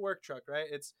way, it's a work truck, right?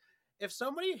 It's if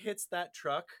somebody hits that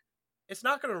truck, it's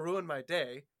not going to ruin my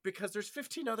day because there's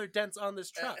 15 other dents on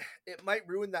this truck. It might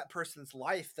ruin that person's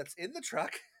life that's in the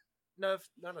truck. No,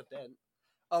 not a dent.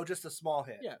 Oh, just a small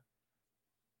hit. Yeah.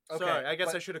 Okay, sorry, I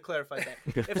guess I should have clarified that.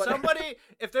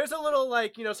 If there's a little,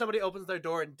 like, somebody opens their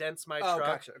door and dents my truck.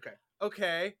 Gotcha.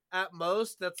 Okay. At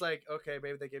most, that's like, okay,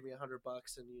 maybe they give me $100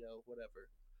 and, whatever.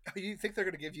 You think they're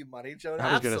going to give you money, Jonah?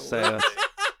 I was going to say that's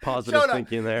positive Jonah,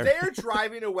 thinking there. They're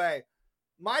driving away.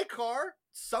 My car,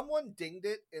 someone dinged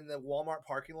it in the Walmart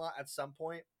parking lot at some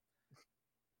point,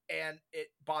 and it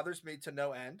bothers me to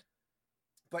no end.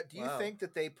 But do you think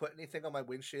that they put anything on my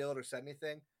windshield or said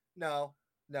anything? No.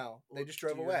 They just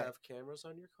drove away. Do you have cameras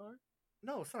on your car?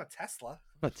 No, it's not a Tesla.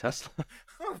 Not a Tesla.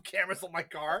 I don't have cameras on my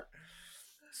car.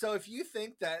 So if you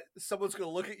think that someone's going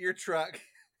to look at your truck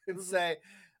and say,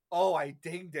 "Oh, I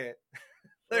dinged it,"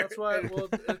 that's why. Well,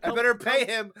 I better pay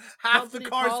him half the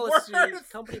car's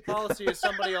worth. Company policy is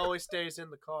somebody always stays in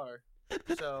the car.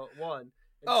 So 1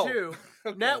 and 2,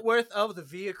 okay. Net worth of the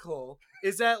vehicle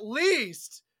is at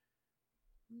least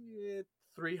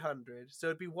 300. So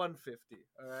it'd be 150.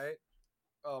 All right.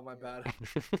 Oh, my bad.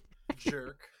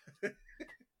 Jerk.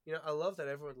 I love that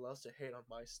everyone loves to hate on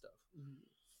my stuff.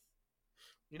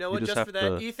 You know what? Just for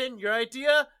that, Ethan, your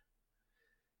idea,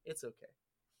 it's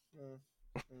okay.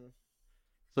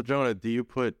 So, Jonah, do you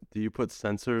put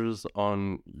sensors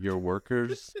on your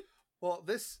workers? Well,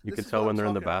 you can tell when they're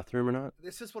in the bathroom or not.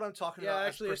 This is what I'm talking about. Yeah,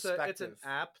 actually, it's an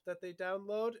app that they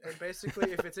download, and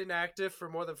basically, if it's inactive for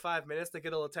more than 5 minutes, they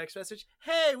get a little text message.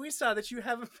 Hey, we saw that you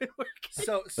haven't been working.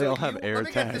 So they all have air Let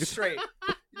me tags. get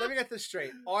this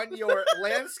straight. On your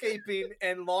landscaping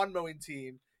and lawn mowing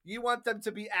team, you want them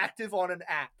to be active on an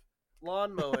app.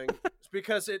 Lawn mowing,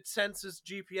 because it senses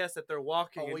GPS that they're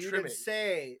walking and you trimming. didn't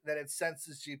say that it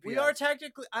senses GPS.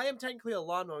 I am technically a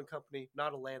lawn mowing company,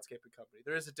 not a landscaping company.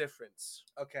 There is a difference.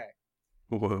 Okay.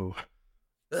 Whoa.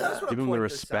 Give them the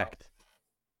respect.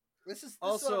 This is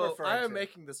also, I am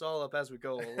making this all up as we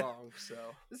go along, so.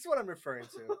 This is what I'm referring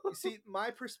to. You see,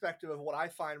 my perspective of what I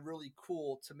find really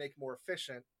cool to make more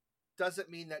efficient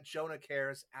doesn't mean that Jonah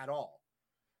cares at all.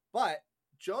 But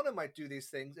Jonah might do these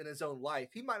things in his own life.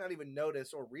 He might not even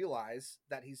notice or realize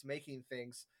that he's making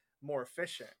things more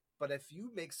efficient. But if you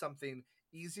make something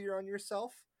easier on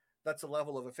yourself, that's a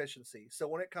level of efficiency. So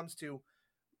when it comes to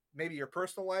maybe your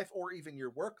personal life or even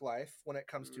your work life, when it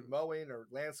comes to mowing or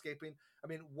landscaping, I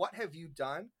mean, what have you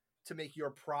done to make your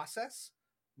process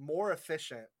more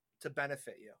efficient to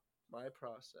benefit you? My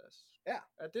process. Yeah.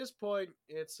 At this point,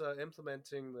 it's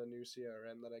implementing the new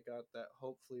CRM that I got that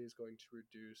hopefully is going to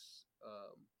reduce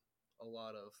a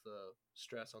lot of the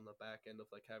stress on the back end of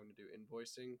like having to do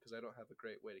invoicing, because I don't have a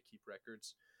great way to keep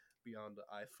records beyond the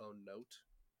iPhone Note,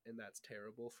 and that's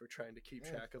terrible for trying to keep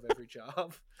track of every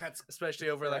job. That's especially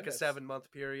over like a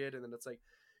 7-month period, and then it's like,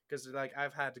 because like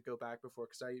I've had to go back before,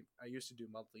 because I used to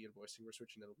do monthly invoicing. We're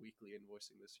switching to weekly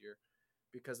invoicing this year,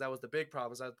 because that was the big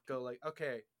problem. Is I'd go like,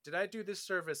 okay, did I do this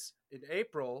service in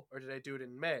April or did I do it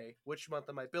in May? Which month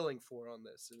am I billing for on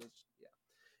this? And it's, yeah.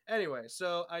 Anyway,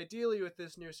 so ideally with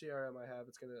this new CRM I have,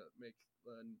 it's going to make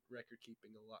record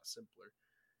keeping a lot simpler.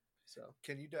 So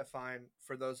can you define,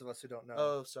 for those of us who don't know?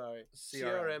 Oh, sorry.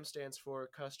 CRM stands for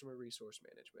Customer Resource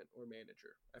Management, or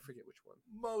Manager. I forget which one.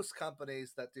 Most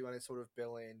companies that do any sort of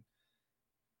billing,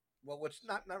 well, which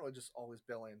not really just always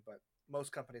billing, but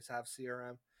most companies have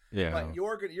CRM. Yeah. But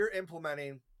you're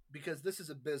implementing, because this is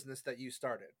a business that you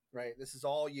started, right? This is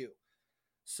all you.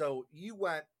 So you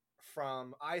went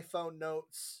from iPhone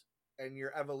notes, and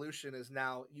your evolution is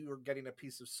now you are getting a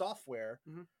piece of software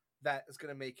that is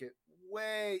going to make it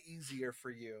way easier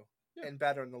for you and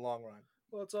better in the long run.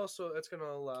 Well, it's going to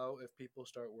allow, if people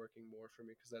start working more for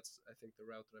me, because that's, I think, the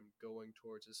route that I'm going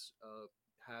towards is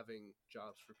having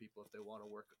jobs for people if they want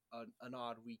to work an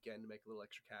odd weekend to make a little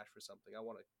extra cash for something. I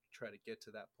want to try to get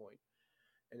to that point.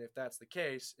 And if that's the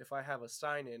case, if I have a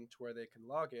sign-in to where they can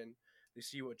log in, they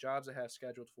see what jobs I have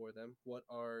scheduled for them, what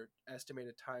our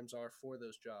estimated times are for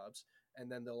those jobs,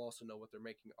 and then they'll also know what they're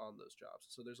making on those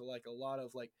jobs. So there's a lot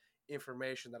of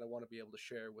information that I want to be able to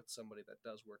share with somebody that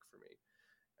does work for me.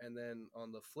 And then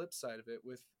on the flip side of it,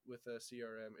 with a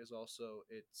CRM is also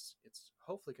it's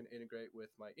hopefully can integrate with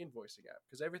my invoicing app,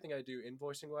 because everything I do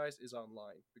invoicing wise is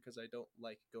online, because I don't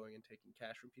like going and taking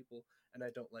cash from people, and I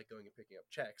don't like going and picking up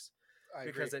checks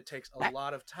because it takes a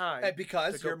lot of time. And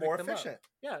because to go you're pick more them up. efficient.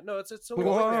 Yeah, no, it's so Whoa,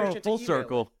 much more efficient to full email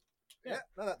circle. it.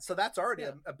 No, so that's already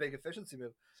Yeah. a big efficiency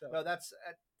move. So, No, that's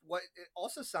what it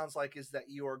also sounds like is that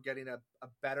you are getting a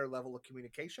better level of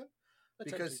communication,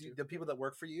 because the people that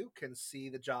work for you can see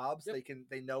the jobs. Yep.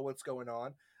 They know what's going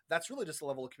on. That's really just a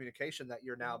level of communication that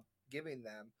you're now giving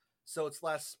them. So it's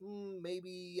less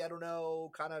maybe, I don't know,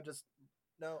 kind of just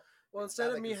no. Well, instead Now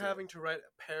of they me can see it. having to write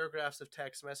paragraphs of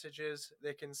text messages,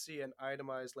 they can see and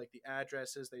itemize like the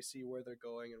addresses. They see where they're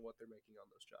going and what they're making on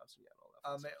those jobs, and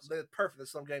all that. Fun stuff. Perfect.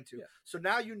 That's what I'm getting to. Yeah. So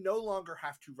now you no longer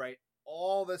have to write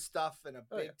all this stuff in a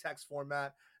big text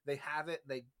format. They have it.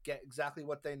 They get exactly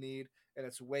what they need, and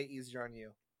it's way easier on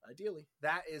you. Ideally,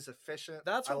 that is efficient.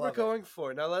 That's what we're going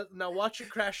for. Now watch it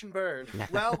crash and burn.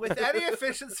 Well, with any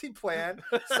efficiency plan,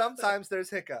 sometimes there's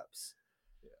hiccups.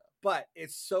 Yeah. But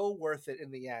it's so worth it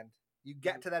in the end. You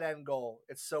get to that end goal.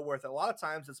 It's so worth it. A lot of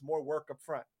times it's more work up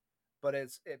front, but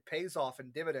it pays off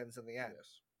in dividends in the end.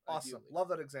 Yes. Awesome. Ideally. Love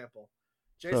that example.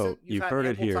 Jason, So you've had heard it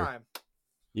ample here. time.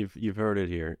 You've heard it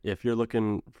here. If you're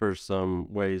looking for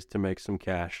some ways to make some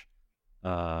cash,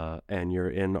 and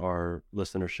you're in our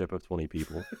listenership of 20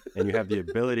 people, and you have the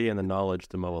ability and the knowledge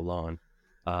to mow a lawn,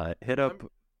 hit up.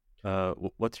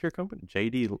 What's your company?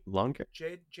 JD Lawn Care.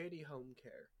 JD Home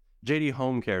Care. JD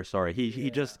Home Care. Sorry,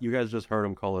 he just you guys just heard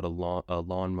him call it a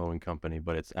lawn mowing company,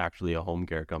 but it's actually a home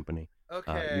care company.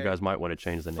 Okay. You guys might want to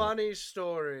change the name. Funny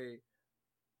story.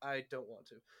 I don't want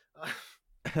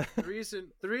to.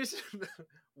 The reason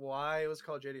why it was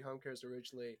called JD Home Care is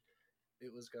originally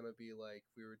it was going to be like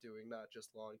we were doing not just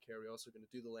lawn care, we were also going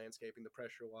to do the landscaping, the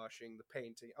pressure washing, the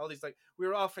painting, all these, like we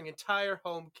were offering entire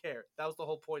home care. That was the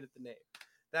whole point of the name.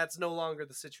 That's no longer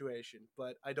the situation,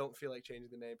 but I don't feel like changing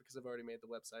the name because I've already made the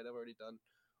website. I've already done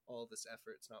all this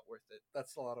effort. It's not worth it.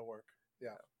 That's a lot of work.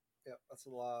 Yeah. That's a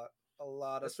lot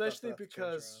of especially stuff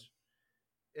because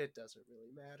it doesn't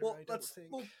really matter. Well, I don't think.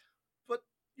 Well, but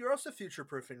you're also future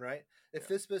proofing, right? If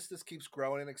this business keeps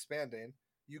growing and expanding,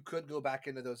 you could go back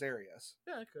into those areas.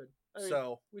 Yeah, I could. I mean,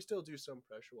 so we still do some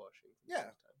pressure washing. Yeah.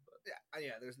 Time, but.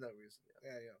 Yeah. There's no reason.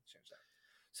 Yeah, you don't change that.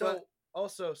 So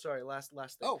also, sorry, last thing.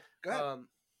 Oh, go ahead.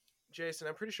 Jason,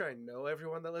 I'm pretty sure I know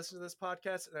everyone that listens to this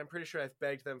podcast, and I'm pretty sure I've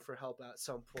begged them for help at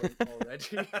some point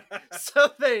already, so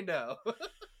they know.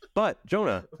 But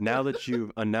Jonah, now that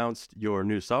you've announced your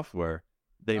new software,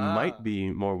 they might be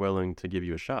more willing to give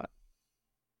you a shot.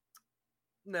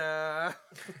 Nah.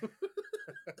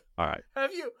 All right.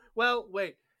 Have you? Well,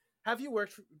 wait. Have you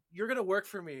worked? You're gonna work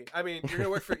for me. I mean, you're gonna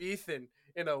work for Ethan,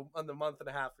 on the month and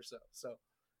a half or so. So.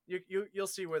 You'll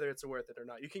see whether it's worth it or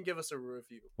not. You can give us a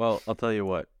review. Well, I'll tell you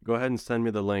what. Go ahead and send me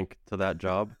the link to that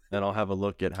job, and I'll have a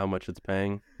look at how much it's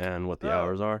paying and what the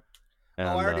hours are. And,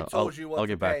 I already told you what I'll the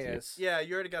get back pay to you. is. Yeah,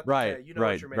 you already got the Right, pay. You know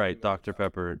what you're making. right. Dr.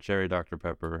 Pepper, cherry Dr.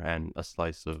 Pepper, and a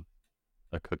slice of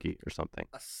a cookie or something.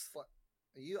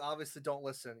 You obviously don't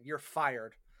listen. You're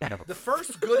fired. The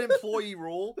first good employee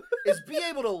rule is be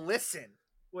able to listen.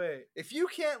 Wait. If you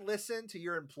can't listen to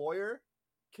your employer...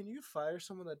 Can you fire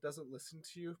someone that doesn't listen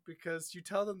to you? Because you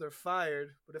tell them they're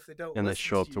fired, but if they don't and they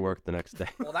show up to work the next day.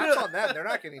 Well, that's on them. They're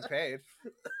not getting paid.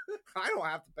 I don't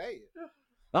have to pay you.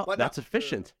 Oh, but that's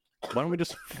efficient. Why don't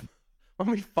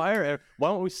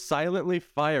we silently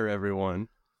fire everyone?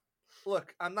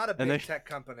 Look, I'm not a big tech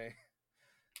company.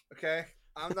 Okay?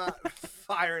 I'm not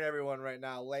firing everyone right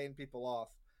now, laying people off.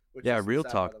 Yeah, real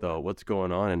talk though. What's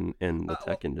going on in the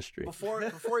tech industry? Before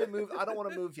you move, I don't want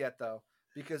to move yet though.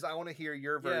 Because I want to hear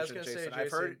your version, Jason.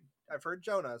 I've heard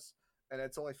Jonah's, and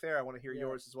it's only fair. I want to hear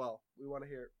yours as well. We want to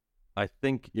hear it. I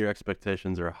think your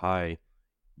expectations are high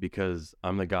because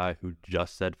I'm the guy who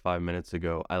just said 5 minutes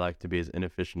ago I like to be as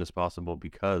inefficient as possible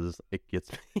because it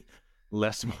gets me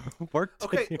less work to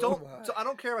do. So I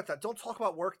don't care about that. Don't talk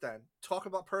about work then. Talk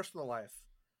about personal life.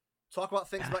 Talk about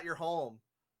things about your home.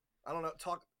 I don't know.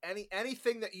 Talk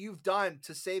anything that you've done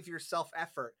to save yourself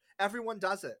effort. Everyone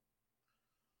does it.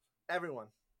 Everyone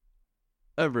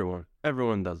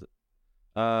does it.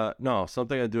 No,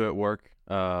 something I do at work,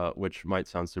 which might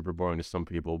sound super boring to some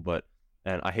people,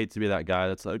 and I hate to be that guy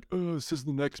that's like, oh, this is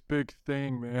the next big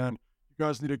thing, man. You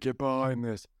guys need to get behind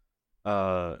this.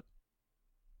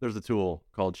 There's a tool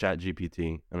called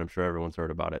ChatGPT, and I'm sure everyone's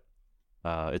heard about it.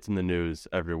 It's in the news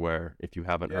everywhere. If you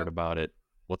haven't heard about it,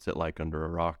 what's it like under a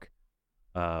rock?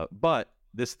 But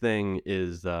this thing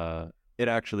is, it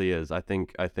actually is. I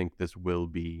think this will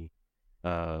be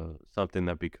something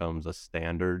that becomes a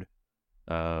standard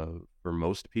for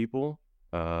most people.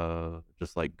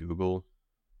 just like Google,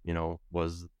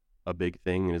 was a big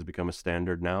thing and has become a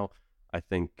standard now. I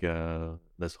think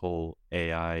this whole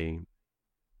AI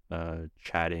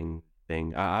chatting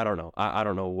thing, I don't know. I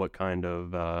don't know what kind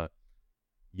of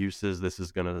uses this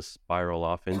is going to spiral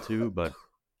off into, but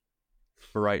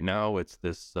for right now, it's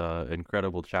this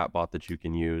incredible chatbot that you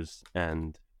can use,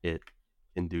 and it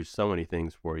can do so many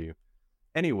things for you.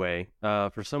 Anyway,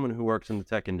 for someone who works in the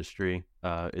tech industry,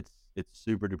 it's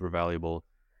super duper valuable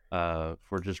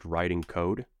for just writing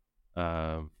code.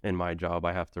 In my job,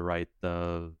 I have to write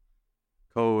the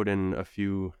code in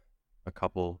a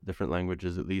couple different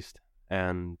languages at least,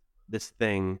 and this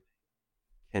thing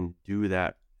can do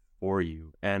that for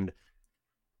you. And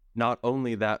not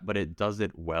only that, but it does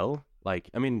it well. Like,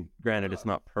 I mean, granted, it's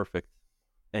not perfect,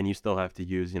 and you still have to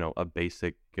use, a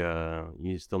basic,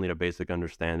 you still need a basic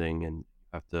understanding, and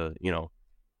have to,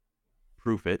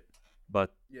 proof it.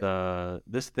 But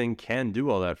this thing can do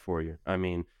all that for you. I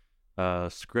mean,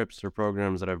 scripts or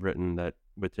programs that I've written that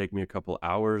would take me a couple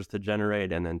hours to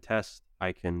generate and then test,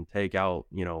 I can take out,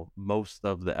 most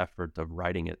of the effort of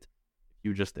writing it. If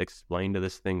you just explain to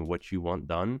this thing what you want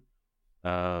done,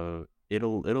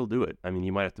 it'll do it. I mean,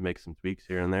 you might have to make some tweaks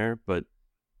here and there, but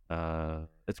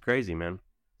it's crazy, man.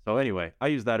 So anyway, I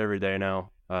use that every day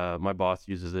now. My boss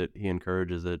uses it. He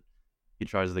encourages it. He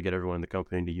tries to get everyone in the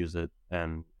company to use it.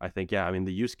 And I think, yeah, I mean,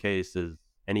 the use case is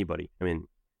anybody. I mean,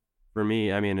 for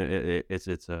me, I mean, it's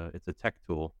a tech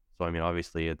tool. So, I mean,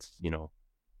 obviously it's,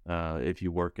 if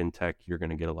you work in tech, you're going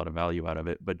to get a lot of value out of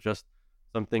it. But just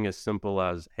something as simple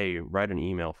as, hey, write an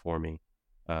email for me.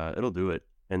 It'll do it.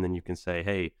 And then you can say,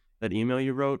 hey, that email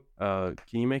you wrote, can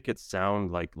you make it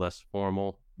sound like less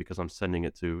formal because I'm sending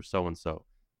it to so-and-so?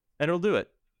 And it'll do it.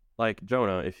 Like,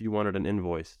 Jonah, if you wanted an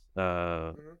invoice,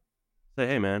 say,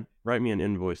 hey, man, write me an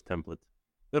invoice template.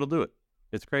 It'll do it.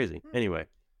 It's crazy. Anyway,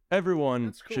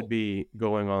 everyone should be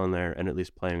going on there and at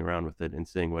least playing around with it and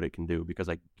seeing what it can do, because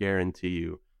I guarantee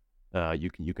you,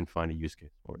 you can find a use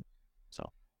case for it.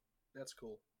 So that's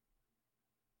cool.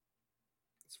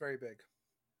 It's very big.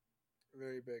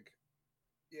 Very big.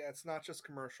 Yeah, it's not just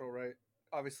commercial, right?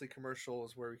 Obviously, commercial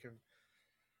is where we can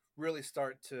really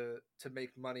start to make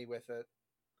money with it.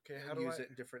 Okay, how do use it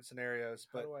in different scenarios?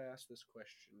 But how do I ask this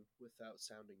question without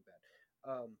sounding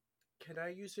bad? Can I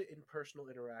use it in personal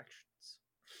interactions?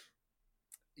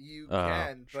 You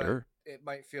can, but sure. It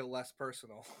might feel less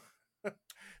personal. It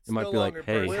might be like,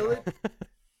 hey,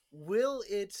 will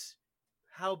it?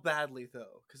 How badly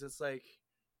though? Because it's like,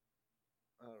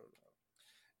 I don't know.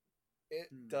 It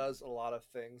does a lot of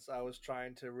things. I was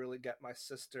trying to really get my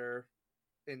sister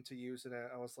into using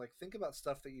it. I was like, think about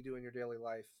stuff that you do in your daily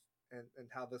life and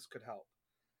how this could help.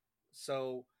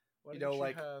 So, why don't you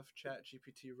have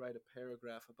ChatGPT write a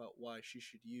paragraph about why she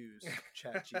should use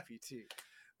ChatGPT?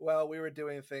 Well, we were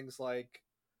doing things like,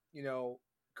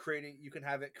 creating. You can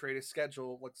have it create a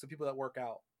schedule, like some people that work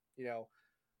out.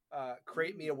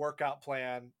 Create me a workout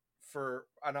plan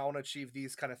and I want to achieve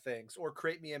these kind of things, or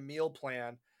create me a meal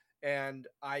plan, and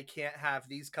I can't have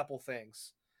these couple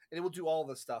things, and it will do all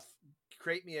this stuff.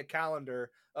 Create me a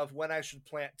calendar of when I should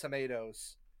plant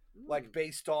tomatoes, like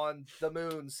based on the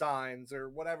moon signs or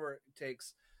whatever it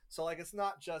takes. So like, it's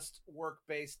not just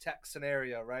work-based tech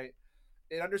scenario, right?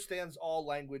 It understands all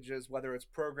languages, whether it's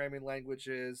programming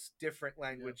languages, different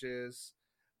languages.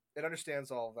 Yep. It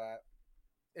understands all of that.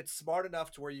 It's smart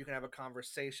enough to where you can have a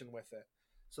conversation with it.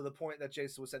 So the point that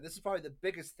Jason was saying, this is probably the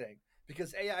biggest thing,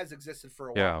 because AI has existed for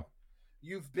a while.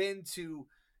 You've been to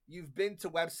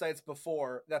websites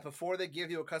before they give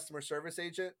you a customer service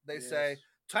agent, they say,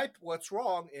 type what's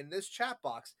wrong in this chat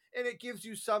box, and it gives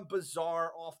you some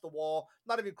bizarre, off the wall,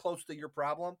 not even close to your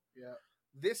problem. Yeah.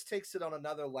 This takes it on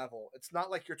another level. It's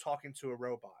not like you're talking to a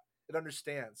robot. It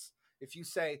understands. If you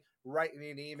say, write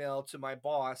me an email to my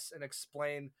boss and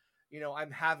explain,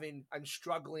 I'm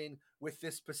struggling with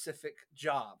this specific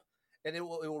job, and it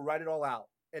will write it all out.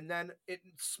 And then it's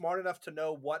smart enough to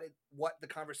know what the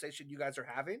conversation you guys are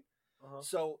having.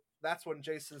 So that's when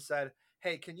Jason said,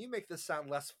 hey, can you make this sound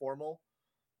less formal?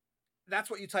 That's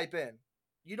what you type in.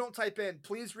 You don't type in,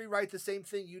 please rewrite the same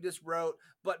thing you just wrote,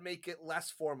 but make it less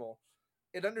formal.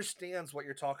 It understands what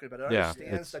you're talking about. It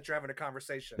understands that you're having a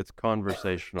conversation. It's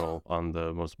conversational on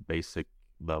the most basic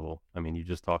level. I mean, you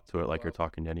just talk to it like you're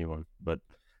talking to anyone. But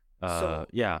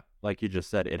like you just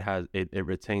said, it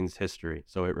retains history,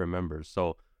 so it remembers.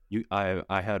 So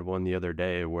I had one the other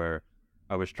day where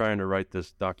I was trying to write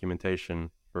this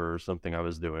documentation for something I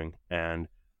was doing, and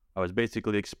I was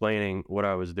basically explaining what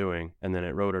I was doing, and then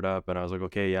it wrote it up, and I was like,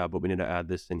 okay, yeah, but we need to add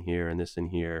this in here and this in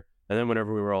here. And then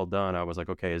whenever we were all done, I was like,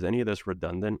 okay, is any of this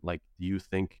redundant? Like, do you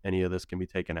think any of this can be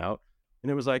taken out?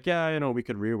 And it was like, yeah, we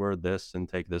could reword this and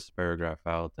take this paragraph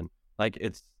out, and like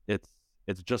it's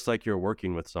just like you're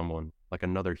working with someone, like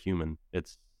another human.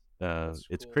 It's cool.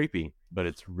 creepy, but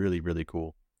it's really, really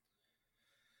cool.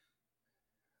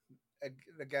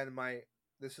 Again,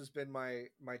 this has been my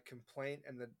complaint,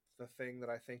 and the thing that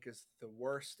I think is the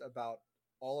worst about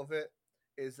all of it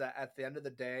is that at the end of the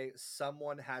day,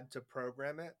 someone had to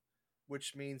program it,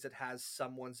 which means it has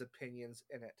someone's opinions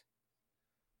in it.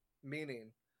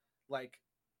 Meaning, like,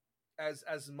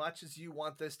 as much as you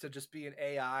want this to just be an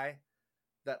AI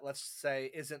that, let's say,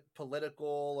 isn't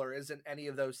political or isn't any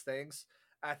of those things,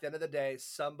 at the end of the day,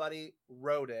 somebody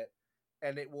wrote it,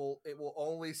 and it will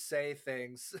only say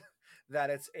things that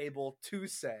it's able to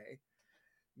say.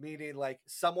 Meaning, like,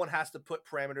 someone has to put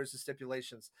parameters and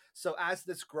stipulations. So as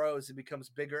this grows and becomes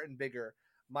bigger and bigger,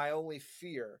 my only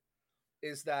fear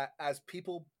is that as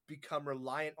people become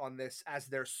reliant on this as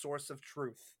their source of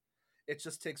truth, it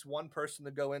just takes one person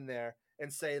to go in there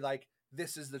and say, like,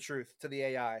 this is the truth to the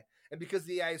AI. And because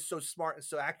the AI is so smart and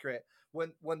so accurate,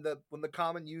 when the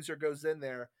common user goes in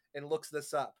there and looks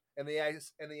this up, and the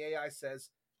AI says,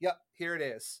 "Yep, here it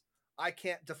is. I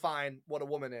can't define what a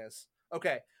woman is."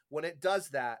 Okay, when it does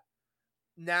that,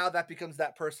 now that becomes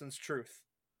that person's truth.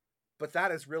 But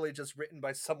that is really just written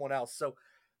by someone else. So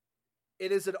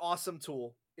it is an awesome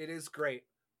tool. It is great,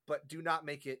 but do not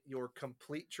make it your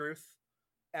complete truth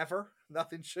ever.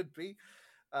 Nothing should be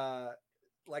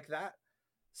like that.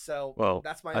 So Well,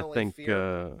 that's my I only think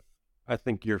fear. I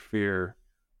think you're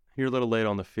a little late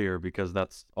on the fear, because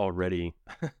that's already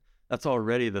that's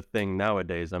already the thing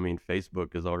nowadays. I mean,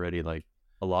 Facebook is already like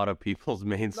a lot of people's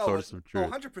main No, source of truth.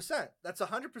 100%. That's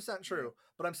 100% true.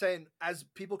 But I'm saying, as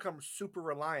people become super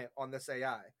reliant on this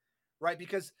AI, right?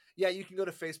 Because, yeah, you can go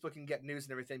to Facebook and get news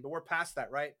and everything, but we're past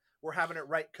that, right? We're having it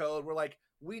write code. We're like,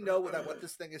 we know what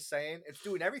this thing is saying. It's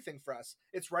doing everything for us.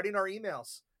 It's writing our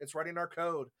emails. It's writing our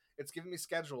code. It's giving me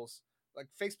schedules. Like,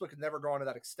 Facebook has never gone to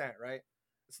that extent, right?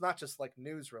 It's not just like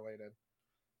news related.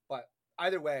 But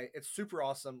either way, it's super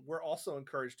awesome. We're also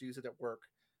encouraged to use it at work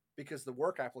because the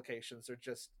work applications are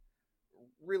just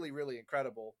really, really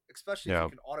incredible, especially if you Yeah.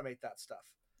 can automate that stuff.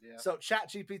 Yeah. So Chat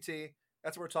GPT,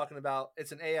 that's what we're talking about.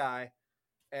 It's an AI,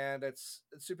 and it's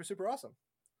super, super awesome.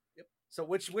 Yep. So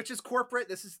which is corporate.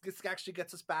 This actually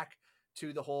gets us back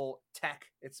to the whole tech.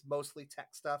 It's mostly tech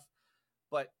stuff,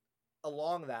 but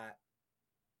along that,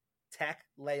 tech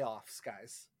layoffs,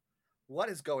 guys. What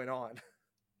is going on?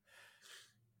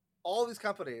 All these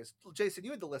companies. Jason,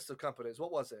 you had the list of companies.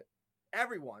 What was it?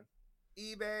 Everyone.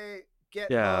 eBay, Yeah,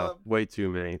 GitHub. way too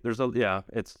many.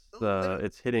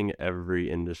 It's hitting every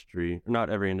industry. Not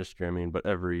every industry, I mean, but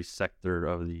every sector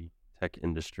of the tech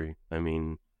industry. I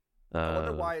mean, I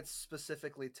wonder why it's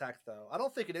specifically tech, though. I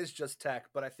don't think it is just tech,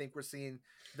 but I think we're seeing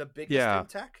the biggest yeah, in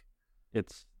tech.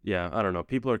 I don't know.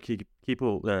 People keep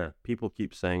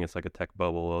saying it's like a tech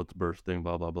bubble, oh, it's bursting,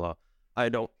 blah blah blah. I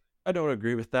don't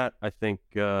agree with that. I think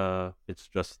it's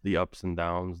just the ups and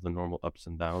downs, the normal ups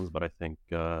and downs, but I think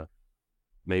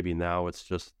maybe now it's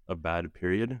just a bad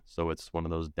period, so it's one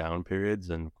of those down periods,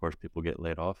 and of course people get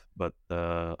laid off. But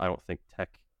I don't think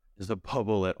tech is a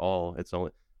bubble at all. It's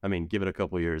only, I mean, give it a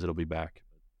couple years, it'll be back.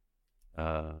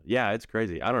 Yeah, it's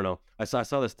crazy. I don't know. I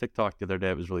saw this TikTok the other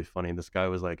day. It was really funny. This guy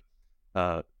was like,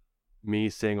 me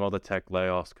seeing all the tech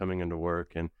layoffs coming into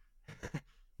work, and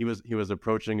he was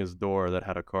approaching his door that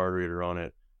had a card reader on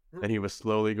it, and he was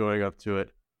slowly going up to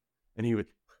it, and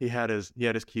he had his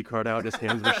key card out, his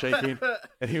hands were shaking,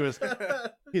 and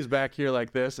he's back here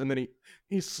like this, and then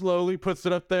he slowly puts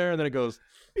it up there, and then it goes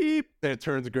beep, and it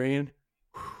turns green.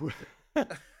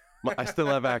 I still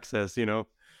have access,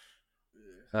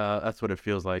 that's what it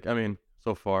feels like. I mean,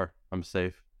 so far I'm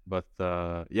safe, but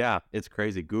yeah, it's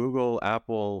crazy. Google,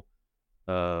 Apple,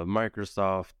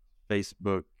 Microsoft,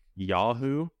 Facebook,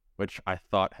 Yahoo, which I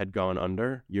thought had gone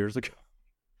under years ago.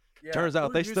 Yeah, Turns out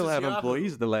who they still uses have Yahoo?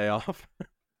 employees to lay off.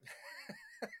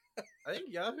 I think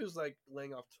Yahoo's like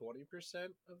laying off 20%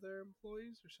 of their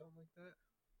employees or something like that.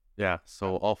 Yeah,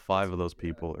 so all 5 of those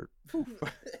people are.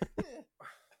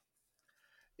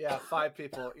 Yeah, 5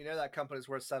 people. You know that company's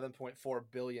worth $7.4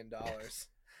 billion. And the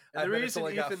bet it's reason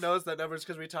only Ethan got- knows that number is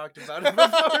because we talked about it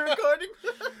before recording.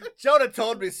 Jonah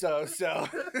told me so.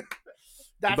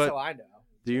 That's But how I know.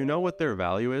 do you know what their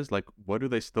value is? Like, what do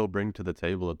they still bring to the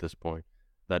table at this point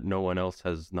that no one else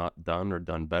has not done or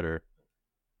done better?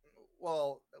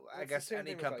 Well, I It's the guess same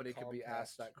any thing with, like, company could be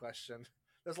asked Comcast. that question.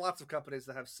 There's lots of companies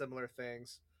that have similar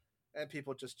things, and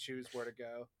people just choose where to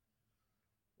go.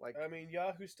 Like, I mean,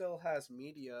 Yahoo still has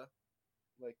media,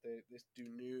 like they do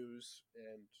news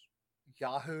and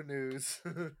Yahoo News.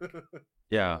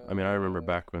 Yeah, I mean, I remember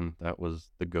back when that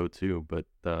was the go-to, but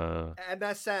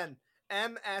MSN,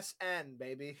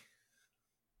 baby.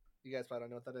 You guys probably don't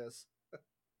know what that is.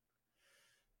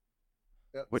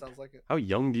 Yep, what? sounds like it. How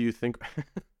young do you think?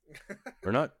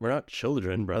 We're not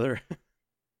children, brother.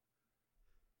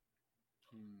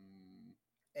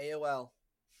 AOL.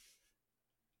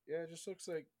 Yeah, it just looks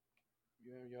like,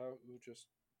 Yahoo just,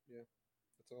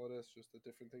 that's all it is. Just the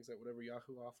different things that whatever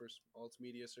Yahoo offers, all its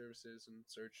media services and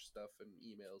search stuff and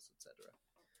emails,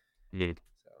 etc.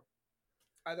 So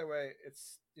Either way,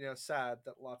 it's sad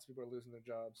that lots of people are losing their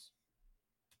jobs.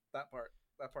 That part.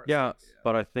 Yeah, sucks.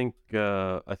 but I think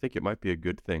it might be a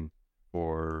good thing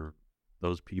for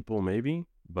those people, maybe,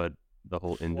 but the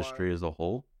whole industry as a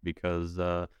whole, because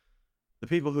the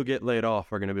people who get laid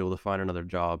off are going to be able to find another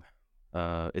job.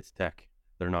 It's tech.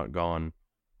 They're not gone.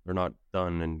 They're not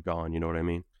done and gone. You know what I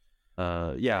mean?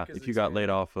 Yeah, if you got laid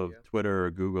off of Twitter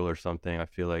or Google or something, I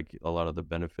feel like a lot of the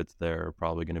benefits there are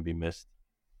probably going to be missed.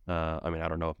 I mean, I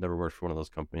don't know. I've never worked for one of those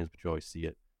companies, but you always see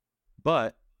it.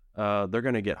 But they're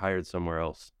going to get hired somewhere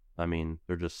else. I mean,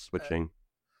 they're just switching.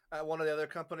 At one of the other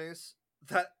companies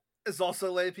that is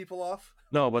also laying people off.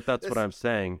 No, but that's what I'm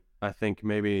saying. I think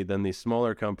maybe then these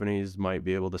smaller companies might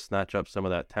be able to snatch up some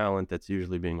of that talent that's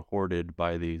usually being hoarded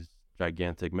by these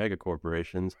gigantic mega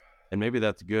corporations, and maybe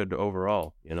that's good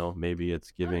overall. Maybe it's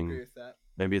I agree giving with that.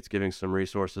 maybe it's giving some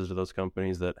resources to those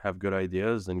companies that have good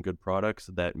ideas and good products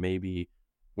that maybe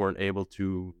weren't able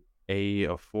to A,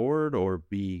 afford, or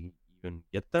B, even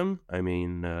get them. I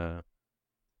mean, I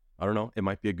don't know. It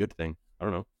might be a good thing. I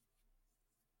don't know.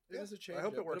 It is a change. I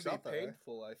hope it works out It'll that be way.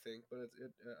 painful, I think, but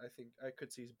I think I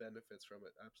could see benefits from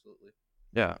it. Absolutely.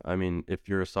 Yeah, I mean, if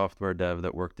you're a software dev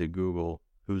that worked at Google,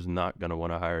 who's not going to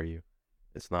want to hire you?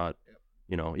 It's not,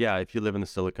 yeah, if you live in the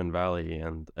Silicon Valley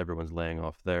and everyone's laying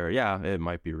off there, yeah, it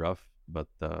might be rough, but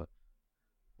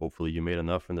hopefully you made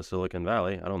enough in the Silicon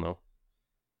Valley. I don't know.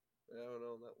 I don't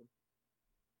know on that one.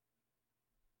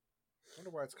 I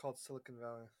wonder why it's called Silicon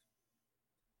Valley.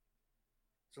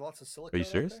 Is there lots of silicon? Are you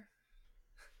serious?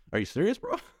 Are you serious,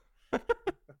 bro?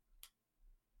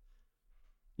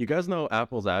 You guys know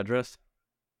Apple's address?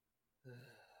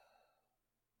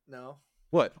 No.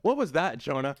 What? What was that,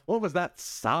 Jonah? What was that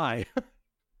sigh?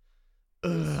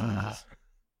 Nothing.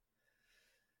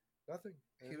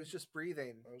 He was just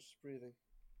breathing. I was just breathing.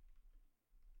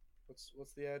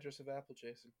 What's the address of Apple,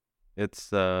 Jason? It's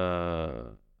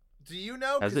Do you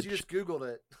know? Because you just Googled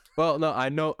it. Well, no, I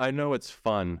know it's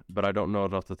fun, but I don't know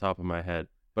it off the top of my head.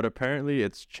 But apparently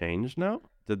it's changed now.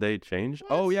 Did they change?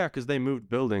 What? Oh yeah, because they moved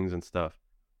buildings and stuff.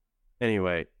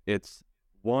 Anyway, it's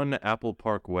 1 Apple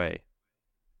Park Way.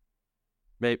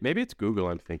 Maybe it's Google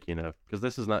I'm thinking of, because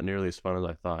this is not nearly as fun as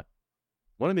I thought.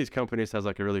 One of these companies has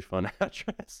like a really fun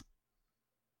address.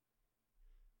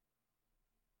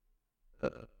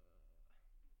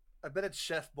 I bet it's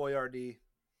Chef Boyardee.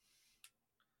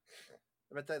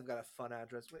 I bet they've got a fun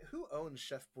address. Wait, who owns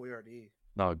Chef Boyardee?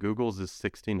 No, Google's is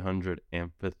 1600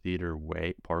 Amphitheater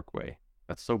Way Parkway.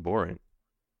 That's so boring.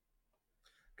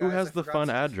 Guys, Who has the fun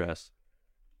address?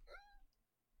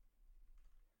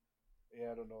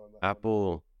 Yeah, I don't know on that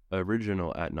Apple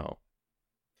original at no.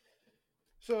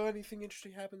 So, anything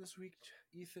interesting happened this week,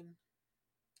 Ethan?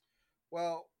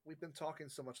 Well, we've been talking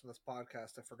so much on this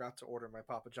podcast, I forgot to order my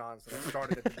Papa John's that I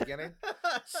started at the beginning.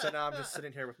 So now I'm just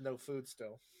sitting here with no food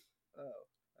still. Oh,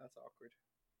 that's awkward.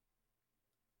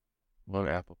 1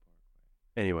 Apple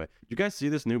Parkway. Anyway, did you guys see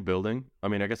this new building? I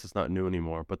mean, I guess it's not new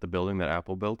anymore, but the building that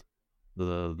Apple built,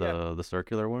 the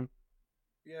circular one.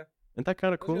 Yeah. Isn't that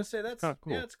kind of cool? I was gonna say that's kind of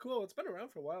cool. Yeah, it's cool. It's been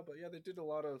around for a while, but yeah, they did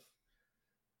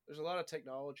there's a lot of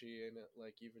technology in it,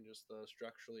 like even just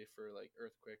structurally for like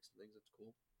earthquakes and things. It's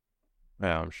cool.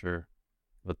 Yeah, I'm sure.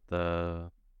 But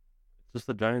it's just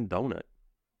a giant donut.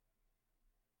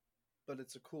 But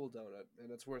it's a cool donut, and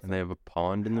it's worth. And they have a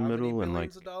pond in the middle, and like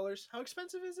millions of dollars. How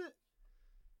expensive is it?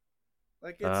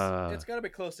 Like it's got to be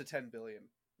close to 10 billion.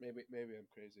 Maybe I'm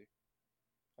crazy.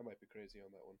 I might be crazy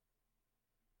on that one.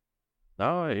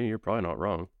 No, you're probably not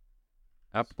wrong.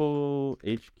 Apple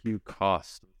HQ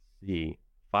cost, let's see,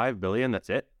 $5 billion. That's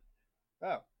it.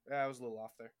 Oh, yeah, I was a little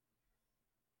off there.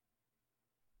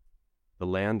 The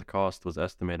land cost was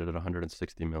estimated at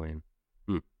 $160 million.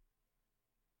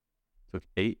 Took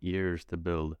 8 years to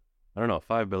build. I don't know.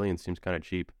 $5 billion seems kind of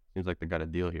cheap. Seems like they got a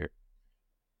deal here.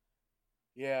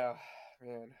 Yeah,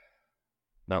 man.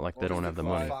 Not like they don't have the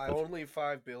money. Only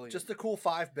 $5 billion. Just a cool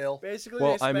 $5 bill. Basically,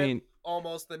 well, they spent I mean,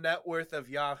 almost the net worth of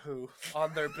Yahoo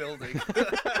on their building.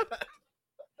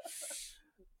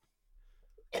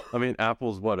 I mean,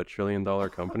 Apple's what, $1 trillion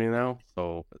company now?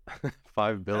 So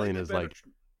 $5 billion is like,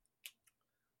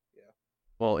 yeah.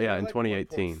 well, yeah, They're in like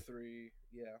 2018.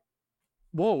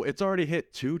 Whoa, it's already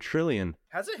hit 2 trillion.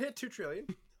 Has it hit 2 trillion?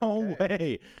 No Okay.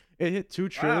 way. It hit 2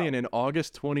 trillion in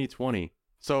August 2020.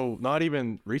 So not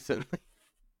even recently.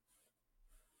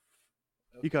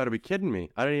 You got to be kidding me.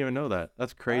 I didn't even know that.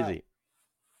 That's crazy.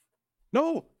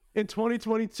 No, in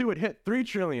 2022 it hit 3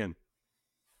 trillion.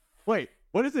 Wait,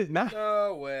 what is it now?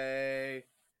 No way.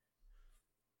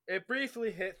 It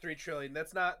briefly hit 3 trillion.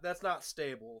 That's not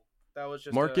stable. That was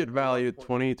just Market value 1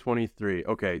 point. 2023.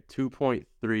 Okay,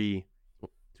 2.3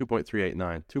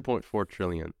 2.389, 2.4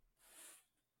 trillion.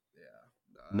 Yeah.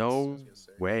 No I was gonna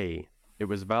say. way. It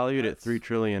was valued at 3 That's-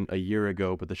 trillion a year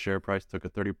ago, but the share price took a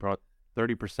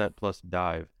 30% plus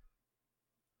dive.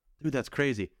 Dude, that's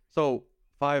crazy. So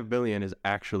 5 billion is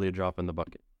actually a drop in the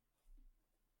bucket.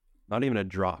 Not even a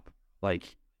drop.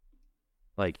 Like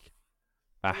a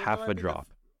Well, half that a might be the- drop.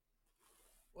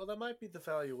 Well, that might be the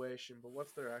valuation, but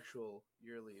what's their actual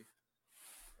yearly?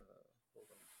 Hold on.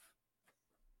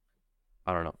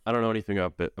 I don't know. I don't know anything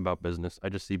about business. I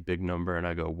just see big number and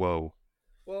I go, whoa.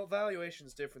 Well, valuation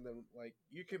is different than like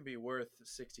you can be worth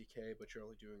 60K, but you're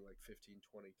only doing like 15,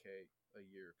 20K a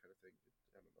year kind of thing.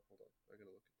 I don't know. Hold on, I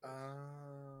gotta look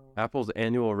at this. Apple's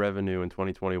annual revenue in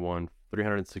 2021,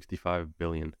 365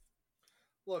 billion.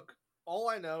 Look, all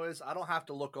I know is I don't have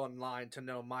to look online to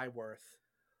know my worth.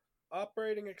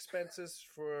 Operating expenses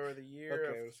for the year.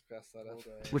 Okay, of- let's pass that up.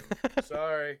 Hold on.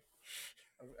 Sorry,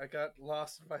 I got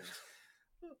lost in my.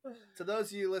 To those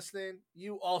of you listening,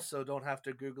 you also don't have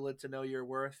to Google it to know your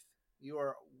worth. You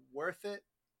are worth it.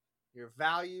 You're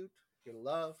valued. You're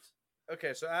loved.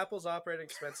 Okay, so Apple's operating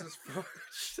expenses for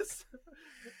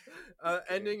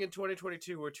ending in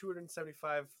 2022 were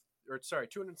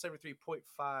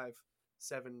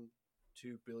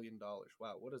 273.572 billion dollars.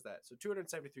 Wow, what is that? So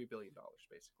 273 billion dollars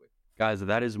basically. Guys,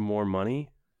 that is more money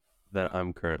than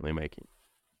I'm currently making.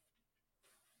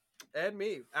 And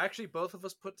me, actually, both of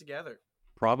us put together.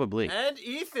 Probably. And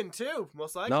Ethan too,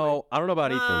 most likely. No, I don't know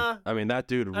about Nah. Ethan. I mean, that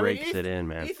dude rakes it in,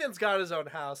 man. Ethan's got his own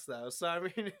house though, so I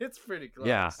mean, it's pretty close.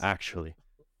 Yeah, actually.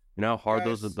 You know how hard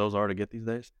Guys. those are to get these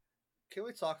days? Can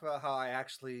we talk about how I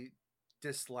actually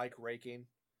dislike raking?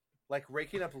 Like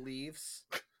raking up leaves,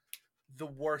 the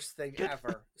worst thing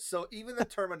ever. So even the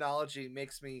terminology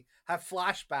makes me have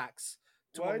flashbacks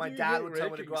to Why when my do you dad hate would tell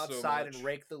me to raking go so outside much? and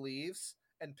rake the leaves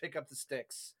and pick up the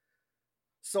sticks.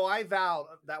 So I vowed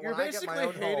that You're when I get my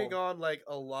basically own hating home, on like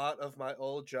a lot of my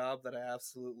old job that I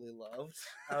absolutely loved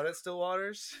out at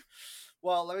Stillwaters.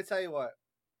 well, let me tell you what.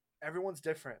 Everyone's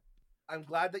different. I'm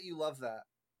glad that you love that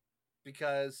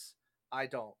because I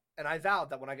don't. And I vowed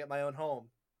that when I get my own home,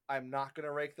 I'm not going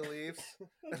to rake the leaves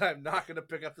and I'm not going to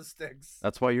pick up the sticks.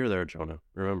 That's why you're there, Jonah.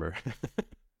 Remember.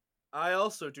 I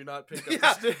also do not pick up Yeah,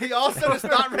 the sticks. he also does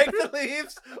not rake the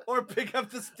leaves or pick up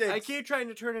the sticks. I keep trying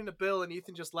to turn in a bill and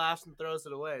Ethan just laughs and throws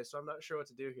it away, so I'm not sure what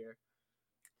to do here.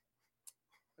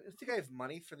 I think I have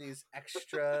money for these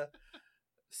extra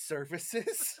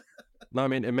services. No, I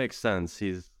mean, it makes sense.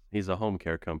 He's a home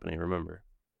care company, remember.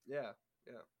 Yeah.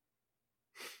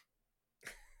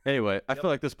 Anyway, I Yep. feel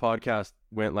like this podcast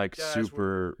went like Guys,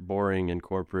 super boring and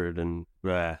corporate and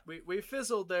bleh. We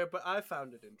fizzled there, but I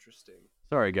found it interesting.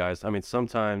 Sorry guys. I mean,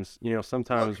 sometimes,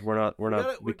 sometimes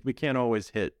Look, we can't always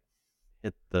hit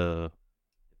the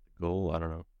goal. I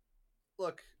don't know.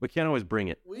 Look, We can't always bring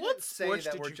it. we What didn't say sports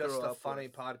that did we're you just grow a up funny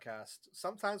with? podcast.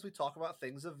 Sometimes we talk about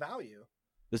things of value.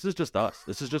 This is just us.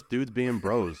 This is just dudes being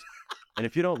bros. And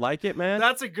if you don't like it, man,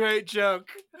 That's a great joke.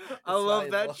 I It's love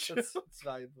valuable. that joke. It's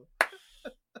valuable.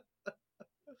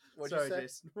 What'd Sorry, you say?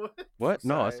 Jason. What? what?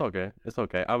 No, it's Sorry. okay. It's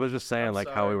okay. I was just saying I'm like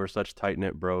how we sorry. were such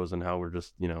tight-knit bros and how we're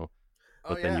just, Oh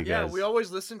But then yeah. you Yeah, guys- we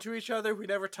always listen to each other. We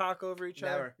never talk over each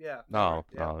Never. other. Yeah. no, never.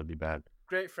 Yeah. no, it'd be bad.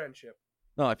 Great friendship.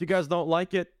 No, if you guys don't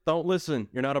like it, don't listen.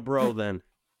 You're not a bro then.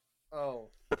 Oh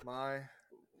my.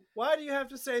 Why do you have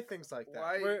to say things like that?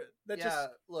 Why- That yeah. just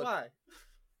Look, why?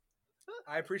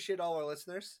 I appreciate all our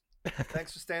listeners.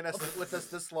 Thanks for staying with us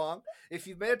this long. If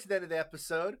you've made it to the end of the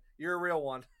episode, you're a real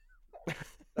one.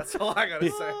 That's all I gotta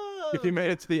say. If you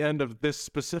made it to the end of this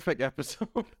specific episode,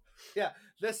 Yeah,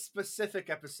 this specific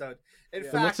episode. In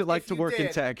Yeah. fact, what's it like if to you work in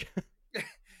did- tech?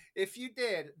 If you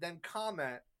did, then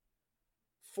comment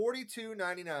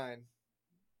 $42.99.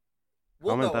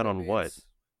 Comment that on what?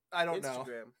 I don't know.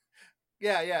 Instagram.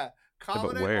 Yeah.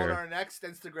 Comment it where? on our next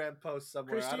Instagram post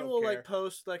somewhere. I Christine don't will care. like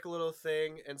post like a little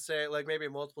thing and say like maybe a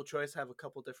multiple choice, have a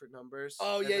couple different numbers.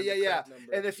 Oh, and yeah, then the yeah. correct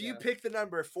number. And if you Yeah. pick the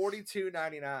number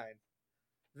 $42.99,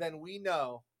 then we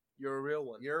know You're a real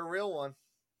one. you're a real one.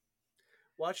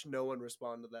 Watch no one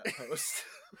respond to that post.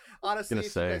 Honestly, Gonna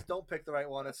if say. you guys don't pick the right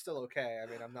one, it's still okay. I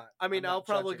mean, I'm not. I mean, I'm not I'll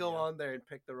probably judging go you. on there and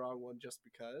pick the wrong one just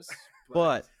because.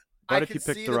 But I what if can you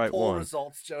pick see the right poll one?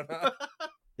 results, Jonah.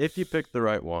 If you pick the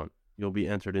right one, you'll be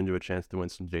entered into a chance to win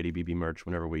some JDBB merch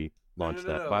whenever we launch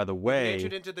that. By the way,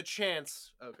 entered into the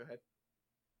chance. Oh, go ahead.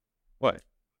 What?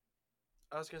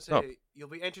 I was gonna say you'll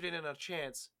be entered in a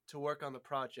chance to work on the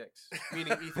project,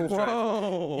 meaning Ethan's driving.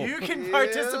 Whoa! You can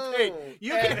participate.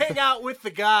 You can hang out with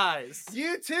the guys.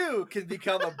 You too can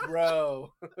become a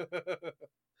bro.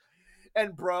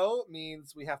 And bro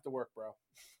means we have to work, bro.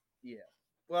 Yeah.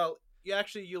 Well,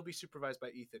 you'll be supervised by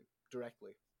Ethan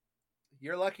directly.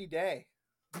 Your lucky day.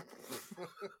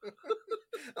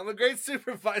 I'm a great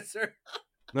supervisor.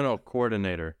 No,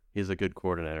 coordinator. He's a good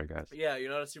coordinator, guys. Yeah,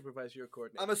 you're not a supervisor, you're a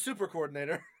coordinator. I'm a super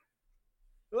coordinator.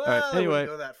 Well, right, I anyway. wouldn't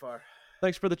go that far.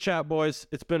 Thanks for the chat, boys.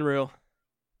 It's been real.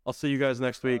 I'll see you guys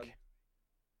next week.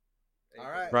 All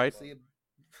right. Right? See you.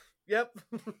 Yep.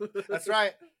 That's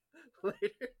right. Later.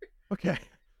 Okay.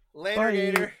 Later, Bye.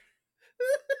 Gator.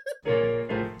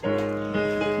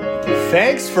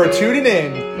 Thanks for tuning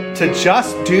in to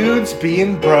Just Dudes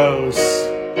Being Bros.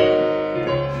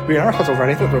 We are also for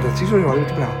anything, but it's usually what we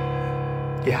do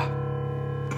now. Yeah.